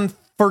the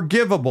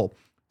unforgivable.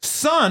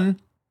 Son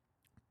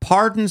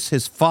pardons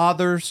his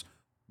father's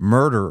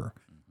murderer.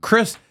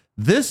 Chris,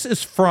 this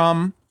is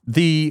from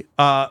the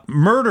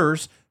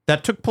murders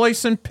that took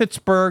place in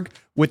Pittsburgh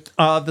with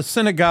the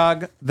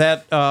synagogue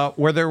that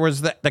where there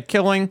was the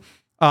killing.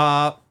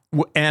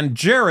 And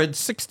Jared's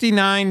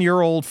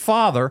 69-year-old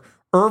father,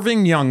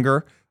 Irving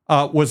Younger,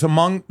 was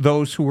among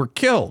those who were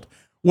killed.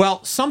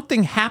 Well,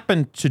 something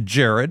happened to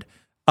Jared.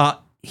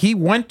 He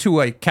went to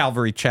a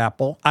Calvary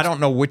Chapel. I don't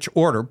know which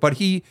order, but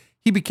he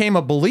became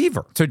a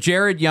believer. So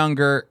Jared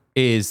Younger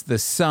is the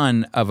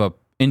son of a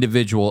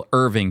individual,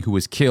 Irving, who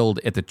was killed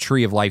at the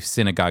Tree of Life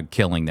synagogue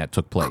killing that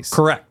took place.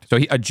 Correct. So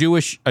a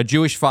Jewish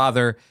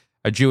father,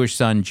 a Jewish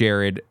son,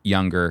 Jared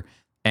Younger,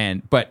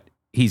 but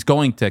he's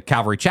going to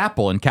Calvary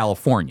Chapel in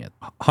California.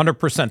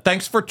 100%.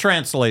 Thanks for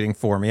translating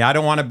for me. I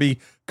don't want to be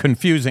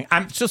confusing.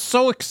 I'm just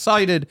so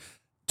excited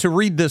to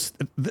read this.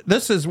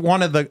 This is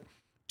one of the,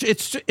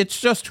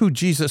 it's just who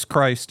Jesus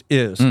Christ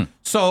is.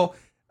 So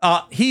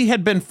he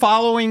had been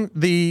following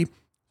the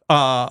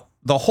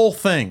whole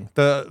thing,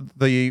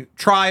 the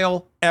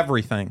trial,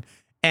 everything.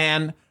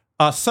 And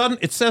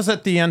it says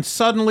at the end,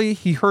 suddenly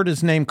he heard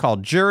his name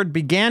called. Jared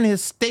began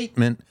his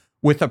statement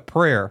with a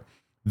prayer.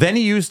 Then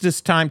he used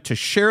his time to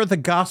share the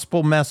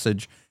gospel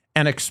message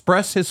and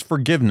express his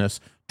forgiveness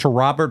to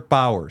Robert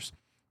Bowers.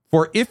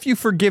 For if you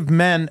forgive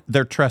men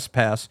their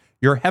trespass,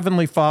 your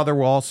heavenly Father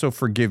will also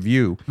forgive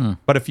you.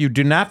 But if you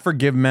do not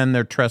forgive men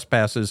their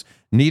trespasses,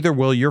 neither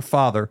will your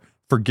Father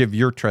forgive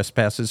your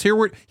trespasses.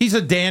 He's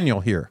a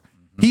Daniel here.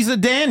 He's a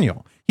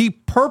Daniel. He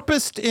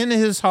purposed in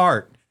his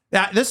heart.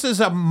 This is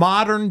a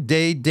modern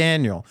day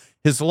Daniel.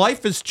 His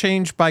life is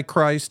changed by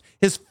Christ.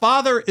 His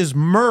father is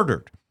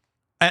murdered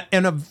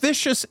in a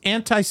vicious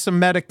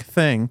anti-Semitic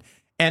thing.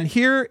 And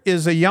here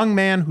is a young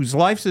man whose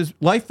life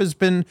has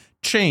been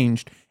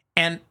changed.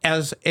 And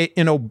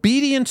in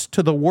obedience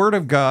to the word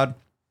of God,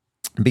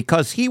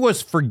 because he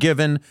was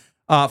forgiven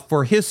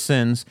for his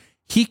sins,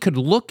 he could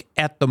look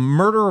at the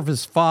murder of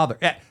his father.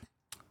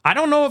 I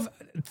don't know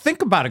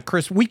think about it,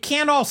 Chris. We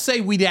can't all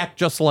say we'd act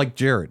just like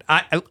Jared.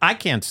 I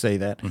can't say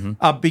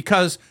that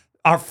because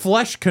our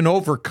flesh can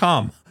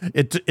overcome.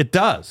 It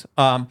does.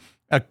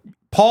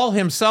 Paul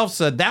himself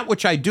said, that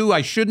which I do,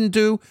 I shouldn't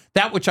do.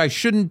 That which I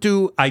shouldn't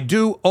do, I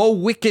do. Oh,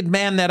 wicked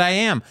man that I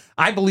am.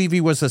 I believe he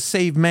was a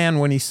saved man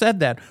when he said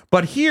that.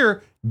 But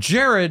here,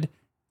 Jared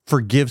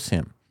forgives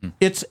him.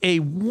 It's a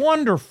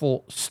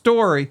wonderful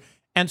story.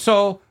 And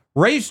so,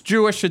 raised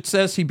Jewish, it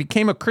says he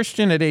became a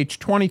Christian at age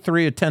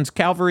 23, attends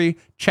Calvary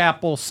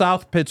Chapel,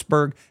 South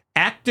Pittsburgh,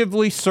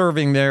 actively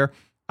serving there.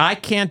 I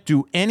can't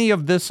do any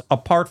of this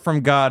apart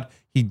from God.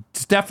 He's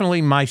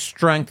definitely my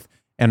strength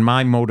and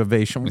my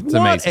motivation. It's what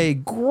amazing. A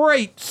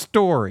great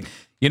story.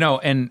 You know,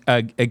 and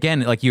again,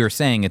 like you were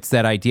saying, it's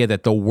that idea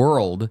that the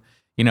world,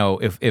 you know,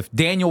 if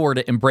Daniel were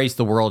to embrace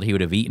the world, he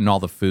would have eaten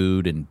all the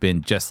food and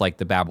been just like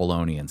the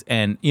Babylonians.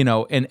 And, you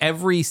know, in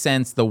every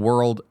sense, the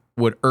world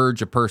would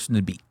urge a person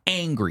to be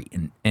angry.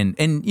 And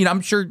you know,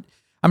 I'm sure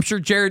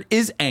Jared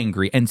is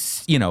angry and,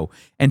 you know,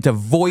 and to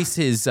voice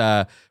his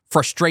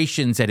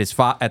frustrations at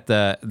at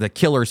the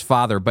killer's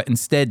father. But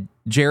instead,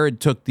 Jared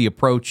took the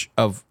approach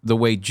of the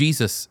way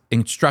Jesus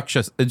instructs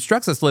us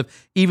to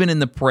live, even in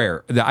the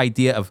prayer, the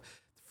idea of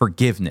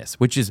forgiveness,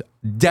 which is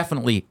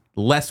definitely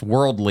less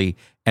worldly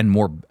and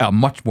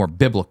much more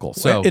biblical.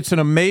 So it's an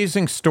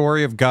amazing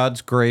story of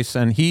God's grace,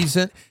 and he's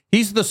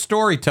the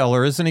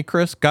storyteller, isn't he,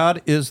 Chris?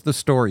 God is the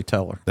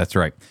storyteller. That's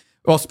right.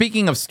 Well,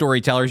 speaking of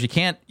storytellers, you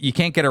can't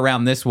get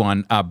around this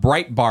one.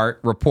 Breitbart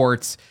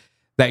reports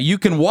that you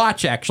can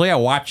watch, actually. I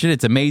watched it.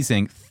 It's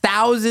amazing.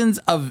 Thousands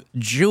of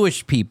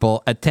Jewish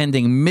people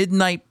attending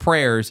midnight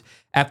prayers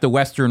at the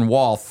Western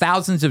Wall.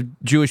 Thousands of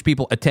Jewish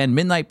people attend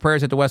midnight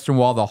prayers at the Western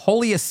Wall, the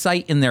holiest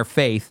site in their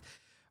faith,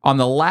 on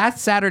the last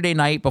Saturday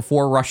night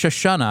before Rosh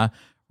Hashanah,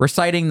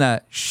 reciting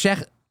the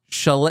Shlichot.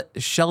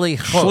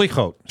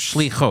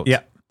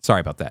 Yeah. Sorry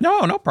about that.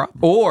 No problem.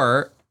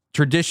 Or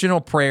traditional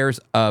prayers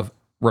of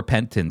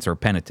repentance or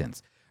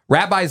penitence.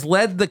 Rabbis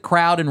led the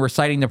crowd in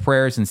reciting the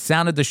prayers and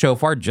sounded the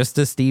shofar, just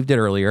as Steve did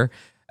earlier.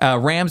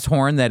 Ram's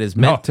horn that is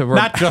meant to...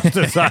 Not just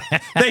as I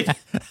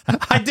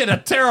did a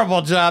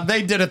terrible job.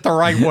 They did it the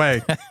right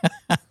way.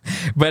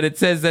 But it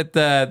says that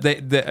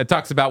it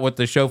talks about what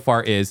the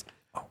shofar is.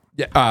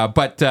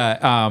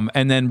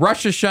 And then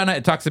Rosh Hashanah,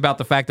 it talks about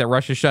the fact that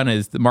Rosh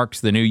Hashanah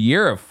marks the new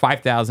year of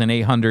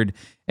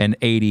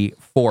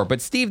 5,884. But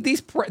Steve,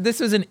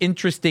 this is an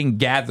interesting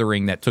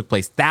gathering that took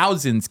place.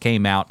 Thousands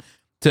came out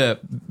to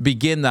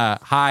begin the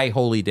high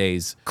holy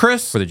days,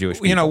 Chris, for the Jewish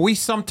people. You know, we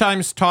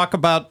sometimes talk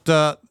about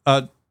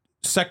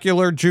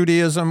secular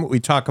Judaism. We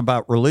talk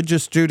about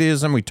religious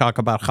Judaism. We talk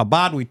about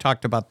Chabad. We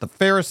talked about the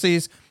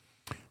Pharisees.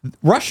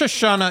 Rosh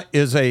Hashanah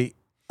is a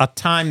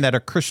time that a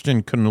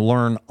Christian can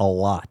learn a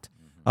lot.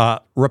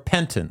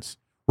 Repentance.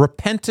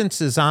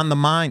 Repentance is on the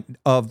mind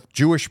of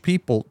Jewish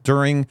people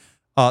during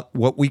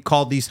what we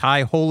call these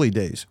high holy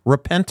days.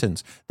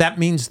 Repentance. That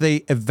means they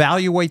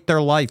evaluate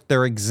their life.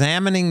 They're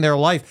examining their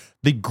life.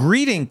 The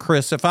greeting,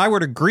 Chris, if I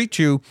were to greet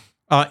you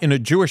in a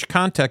Jewish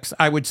context,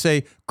 I would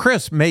say,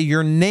 Chris, may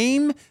your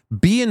name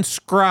be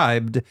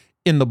inscribed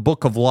in the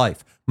book of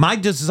life. My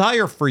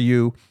desire for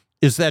you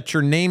is that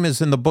your name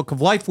is in the book of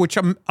life, which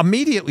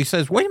immediately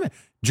says, wait a minute,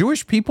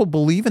 Jewish people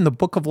believe in the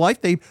book of life.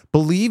 They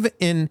believe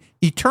in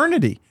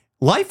eternity,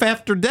 life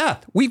after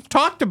death. We've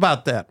talked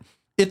about that.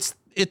 It's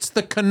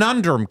the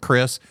conundrum,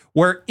 Chris,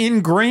 where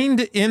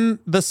ingrained in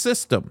the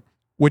system,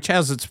 which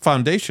has its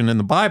foundation in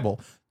the Bible,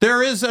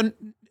 there is a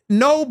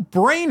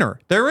no-brainer.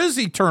 There is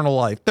eternal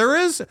life. There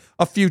is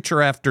a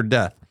future after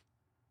death.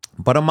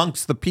 But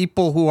amongst the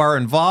people who are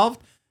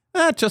involved,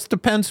 it just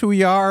depends who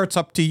you are. It's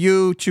up to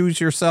you. Choose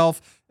yourself,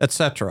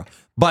 etc.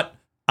 But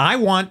I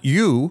want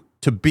you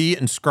to be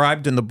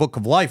inscribed in the book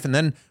of life. And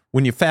then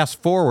when you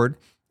fast forward,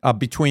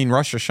 between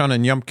Rosh Hashanah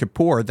and Yom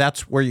Kippur,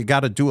 that's where you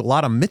got to do a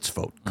lot of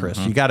mitzvot, Chris.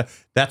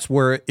 That's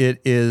where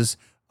it is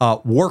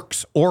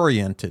works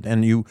oriented,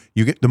 and you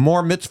get the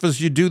more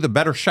mitzvahs you do, the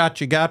better shot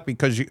you got,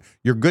 because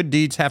your good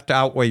deeds have to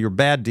outweigh your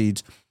bad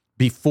deeds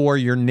before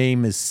your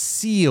name is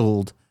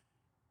sealed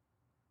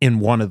in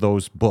one of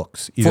those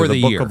books, either for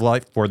the book year of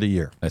life for the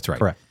year. That's right.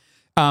 Correct.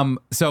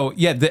 So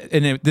yeah,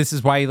 this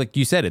is why, like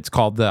you said, it's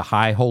called the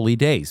High Holy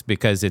Days,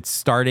 because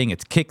it's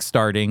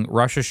kick-starting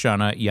Rosh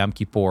Hashanah, Yom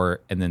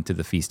Kippur, and then to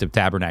the Feast of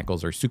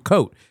Tabernacles, or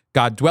Sukkot,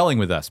 God dwelling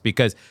with us,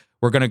 because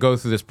we're going to go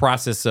through this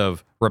process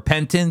of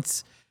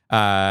repentance,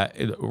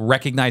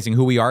 recognizing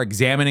who we are,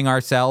 examining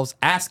ourselves,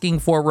 asking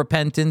for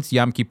repentance,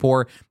 Yom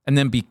Kippur, and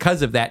then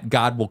because of that,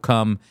 God will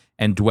come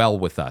and dwell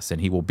with us, and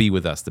he will be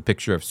with us, the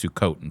picture of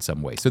Sukkot in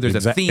some way. So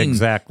there's a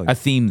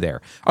theme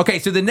there. Okay,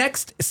 so the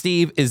next,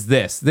 Steve, is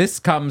this.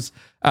 This comes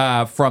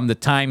from the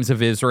Times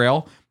of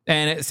Israel,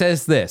 and it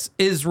says this: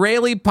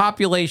 Israeli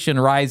population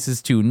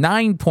rises to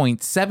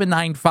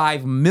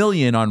 9.795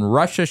 million on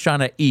Rosh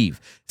Hashanah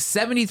Eve.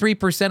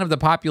 73% of the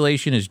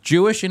population is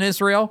Jewish in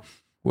Israel,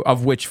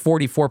 of which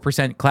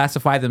 44%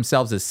 classify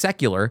themselves as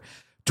secular.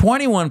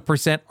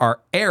 21% are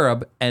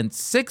Arab, and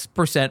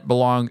 6%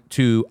 belong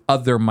to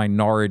other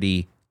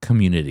minority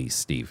communities,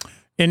 Steve.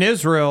 In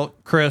Israel,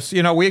 Chris,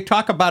 we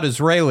talk about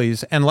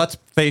Israelis, and let's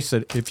face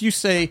it, if you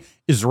say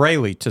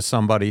Israeli to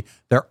somebody,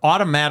 they're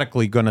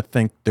automatically going to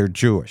think they're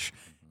Jewish.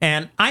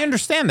 And I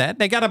understand that.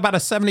 They got about a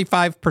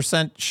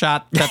 75%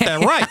 shot that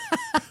they're right.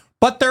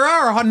 But there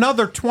are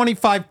another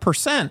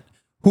 25%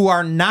 who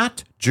are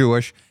not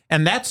Jewish,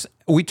 and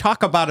we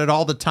talk about it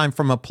all the time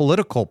from a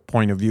political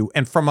point of view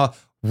and from a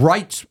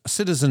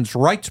citizens'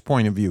 rights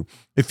point of view.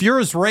 If you're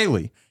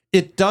Israeli,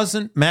 it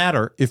doesn't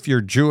matter if you're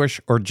Jewish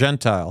or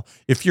Gentile.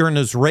 If you're an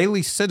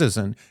Israeli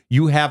citizen,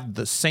 you have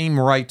the same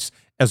rights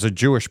as a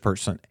Jewish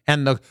person.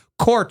 And the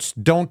courts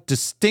don't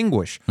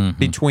distinguish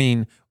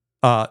between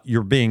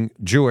you're being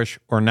Jewish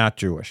or not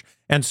Jewish.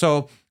 And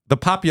so the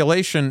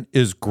population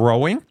is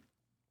growing,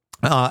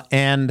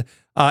 and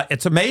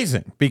it's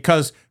amazing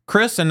because,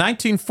 Chris, in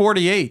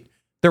 1948,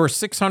 there were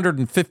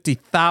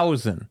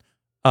 650,000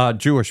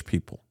 Jewish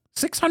people.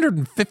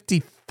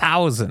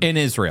 650,000 in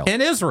Israel.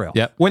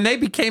 Yep. When they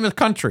became a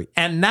country.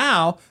 And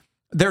now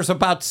there's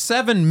about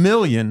 7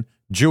 million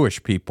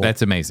Jewish people.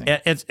 That's amazing.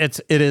 It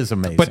is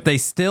amazing. But they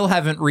still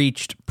haven't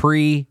reached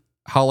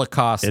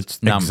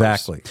pre-Holocaust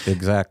numbers.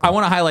 Exactly. I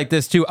want to highlight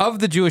this too. Of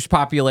the Jewish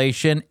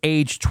population,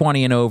 age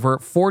 20 and over,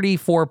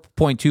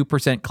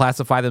 44.2%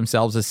 classify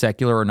themselves as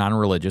secular or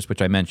non-religious,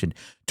 which I mentioned.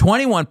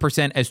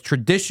 21% as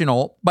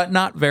traditional, but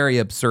not very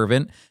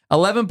observant.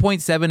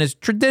 11.7% is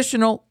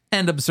traditional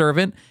and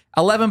observant.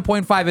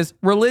 11.5% is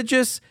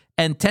religious,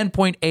 and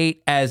 10.8%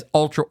 as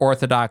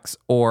ultra-Orthodox,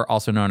 or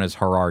also known as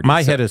Haredi.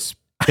 My head is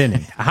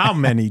spinning. How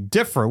many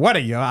different? What are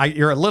you?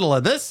 You're a little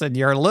of this and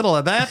you're a little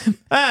of that?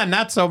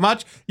 Not so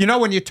much.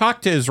 When you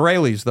talk to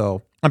Israelis,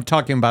 though, I'm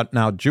talking about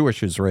now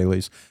Jewish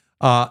Israelis,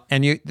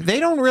 and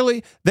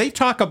they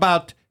talk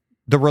about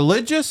the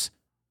religious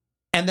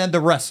and then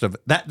the rest of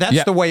it.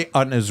 That's the way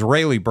an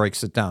Israeli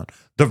breaks it down.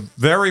 The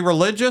very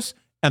religious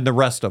and the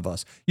rest of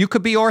us. You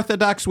could be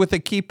Orthodox with a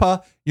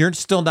kippah. You're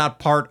still not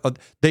part of.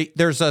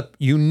 There's a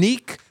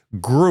unique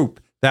group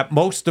that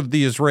most of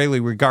the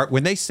Israeli regard.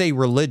 When they say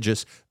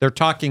religious, they're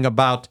talking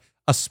about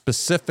a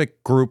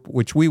specific group,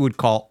 which we would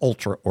call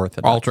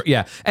ultra-Orthodox.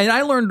 Yeah. And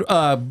I learned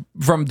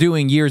from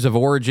doing years of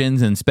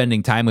Origins and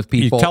spending time with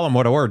people. You tell them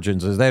what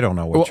Origins is. They don't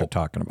know what you're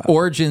talking about.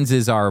 Origins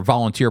is our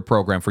volunteer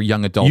program for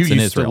young adults in Israel.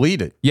 You used to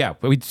lead it. Yeah.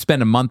 We'd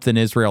spend a month in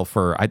Israel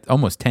for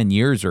almost 10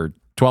 years or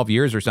 12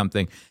 years or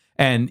something.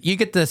 And you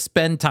get to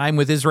spend time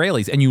with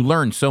Israelis, and you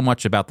learn so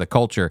much about the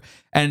culture.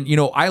 And,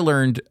 I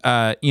learned,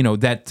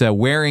 that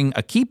wearing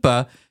a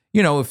kippah,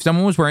 if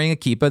someone was wearing a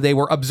kippah, they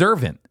were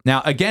observant.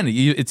 Now, again,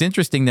 it's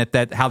interesting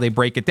that how they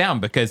break it down,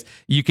 because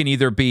you can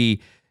either be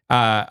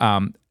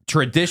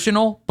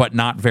traditional but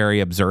not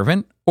very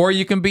observant, or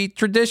you can be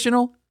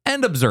traditional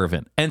and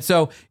observant. And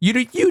so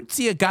you'd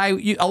see a guy,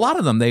 a lot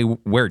of them, they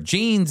wear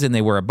jeans and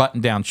they wear a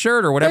button-down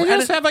shirt or whatever. They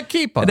just have a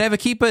kippah. They have a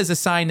kippah as a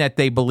sign that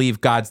they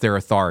believe God's their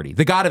authority,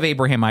 the God of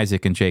Abraham,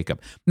 Isaac, and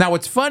Jacob. Now,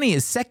 what's funny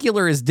is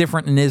secular is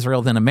different in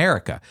Israel than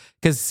America,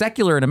 because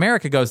secular in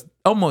America it's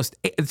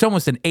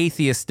almost an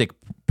atheistic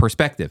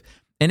perspective.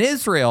 In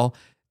Israel,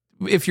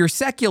 if you're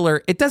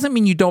secular, it doesn't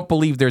mean you don't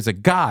believe there's a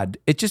God.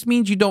 It just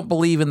means you don't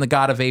believe in the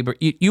God of Abraham.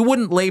 You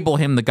wouldn't label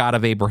him the God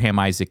of Abraham,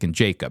 Isaac, and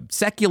Jacob.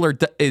 Secular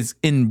is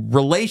in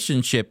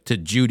relationship to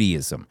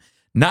Judaism,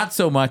 not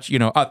so much,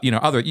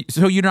 other.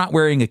 So you're not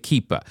wearing a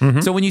kippah.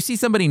 Mm-hmm. So when you see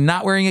somebody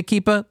not wearing a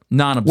kippah,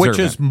 non-observant,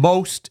 which is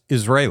most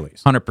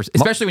Israelis, 100%,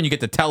 especially when you get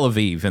to Tel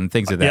Aviv and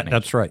things of that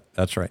nature.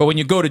 That's right. But when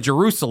you go to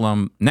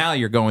Jerusalem, now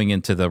you're going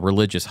into the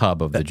religious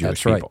hub of the Jewish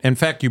people. Right. In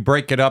fact, you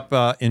break it up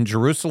in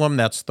Jerusalem.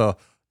 That's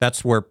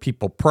where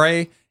people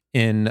pray.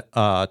 In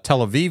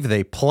Tel Aviv,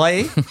 they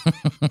play.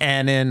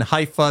 And in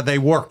Haifa, they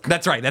work.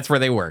 That's right. That's where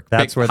they work.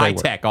 That's where they work.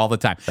 High tech all the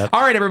time.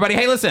 All right, everybody.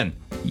 Hey, listen.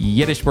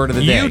 Yiddish word of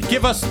the day. You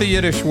give us the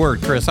Yiddish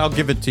word, Chris. I'll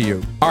give it to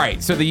you. All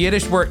right. So the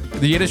Yiddish word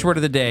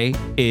of the day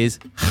is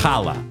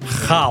challah.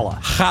 Challah.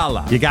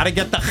 Challah. You got to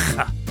get the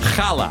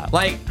Challah,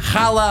 like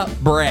challah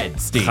bread,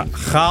 Steve.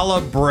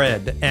 Challah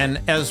bread. And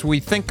as we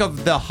think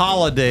of the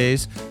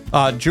holidays,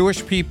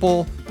 Jewish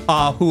people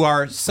who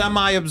are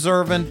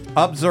observant,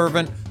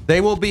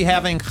 they will be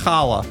having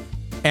challah,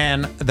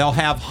 and they'll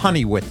have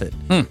honey with it.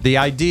 The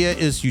idea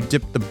is you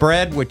dip the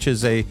bread, which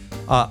is a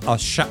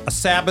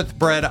Sabbath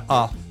bread.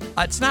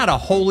 It's not a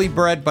holy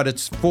bread, but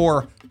it's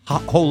for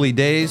holy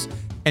days,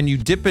 and you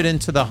dip it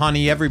into the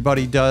honey.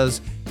 Everybody does,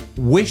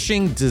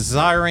 wishing,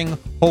 desiring,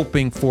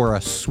 hoping for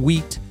a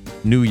sweet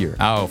New Year.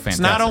 Oh, fantastic. It's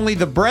not only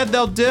the bread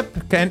they'll dip,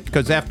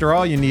 because after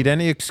all, you need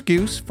any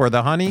excuse for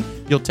the honey.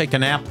 You'll take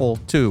an apple,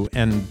 too,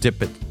 and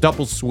dip it.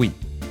 Double sweet.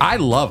 I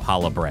love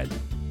challah bread.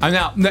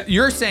 Now,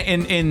 you're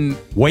saying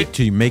Wait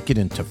till you make it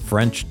into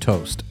French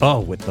toast. Oh,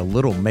 with the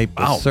little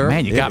maple syrup. Oh,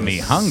 man, you got me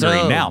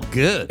hungry now.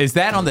 Good. Is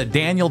that on the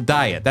Daniel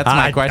diet? That's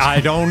my question. I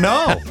don't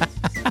know.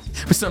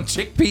 With some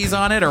chickpeas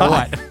on it or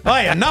what?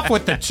 Hey, enough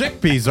with the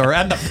chickpeas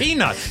and the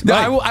peanuts.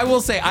 No, I will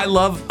say I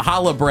love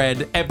challah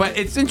bread, but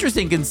it's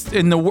interesting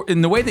in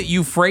the way that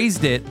you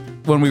phrased it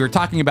when we were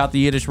talking about the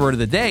Yiddish word of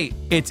the day.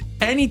 It's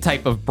any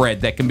type of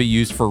bread that can be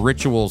used for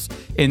rituals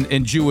in the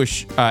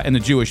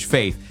Jewish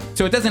faith.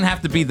 So it doesn't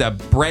have to be the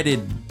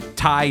breaded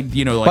tied,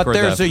 like. But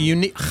there's a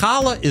unique.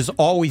 Challah is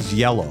always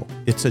yellow.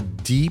 It's a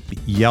deep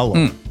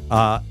yellow.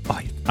 I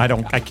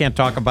can't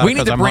talk about it. We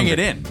need to bring it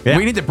in. Yeah.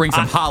 We need to bring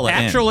some challah in.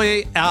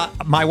 Actually,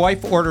 my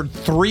wife ordered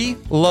 3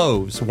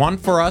 loaves. One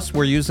for us.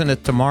 We're using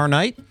it tomorrow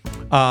night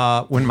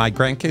when my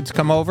grandkids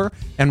come over.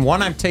 And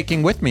one I'm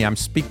taking with me. I'm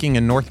speaking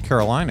in North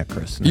Carolina,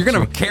 Chris. You're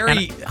going to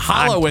carry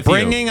challah with you.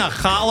 I'm bringing a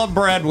challah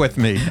bread with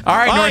me. All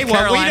right, North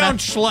Carolina. We don't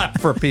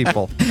schlep for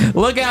people.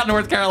 Look out,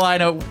 North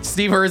Carolina.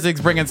 Steve Herzig's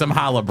bringing some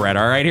challah bread.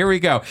 All right, here we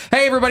go.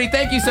 Hey, everybody.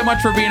 Thank you so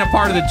much for being a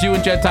part of the Jew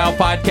and Gentile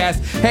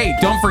podcast. Hey,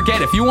 don't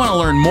forget, if you want to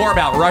learn more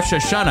about Rosh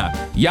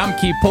Hashanah, Yom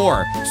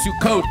Kippur,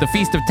 Sukkot, the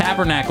Feast of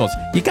Tabernacles,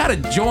 you got to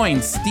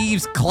join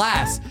Steve's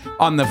class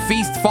on the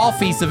fall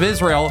feast of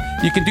Israel.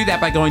 You can do that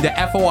by going to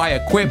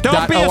foiequip.org.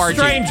 Don't be a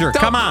stranger.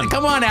 Come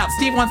on out.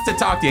 Steve wants to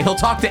talk to you. He'll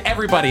talk to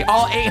everybody,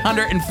 all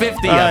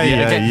 850 of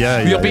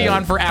you. You'll be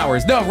on for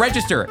hours. No,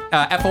 register,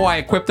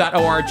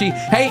 foiequip.org.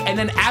 Hey, and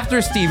then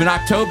after Steve, in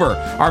October,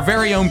 our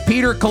very own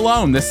Peter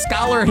Cologne, the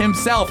scholar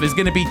himself, is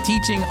going to be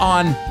teaching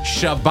on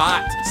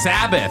Shabbat,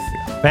 Sabbath.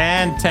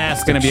 Fantastic.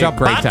 It's going to be a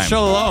great time.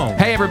 Shalom.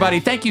 Hey, everybody,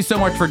 thank you so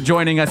much for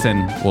joining us,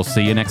 and we'll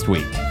see you next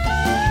week.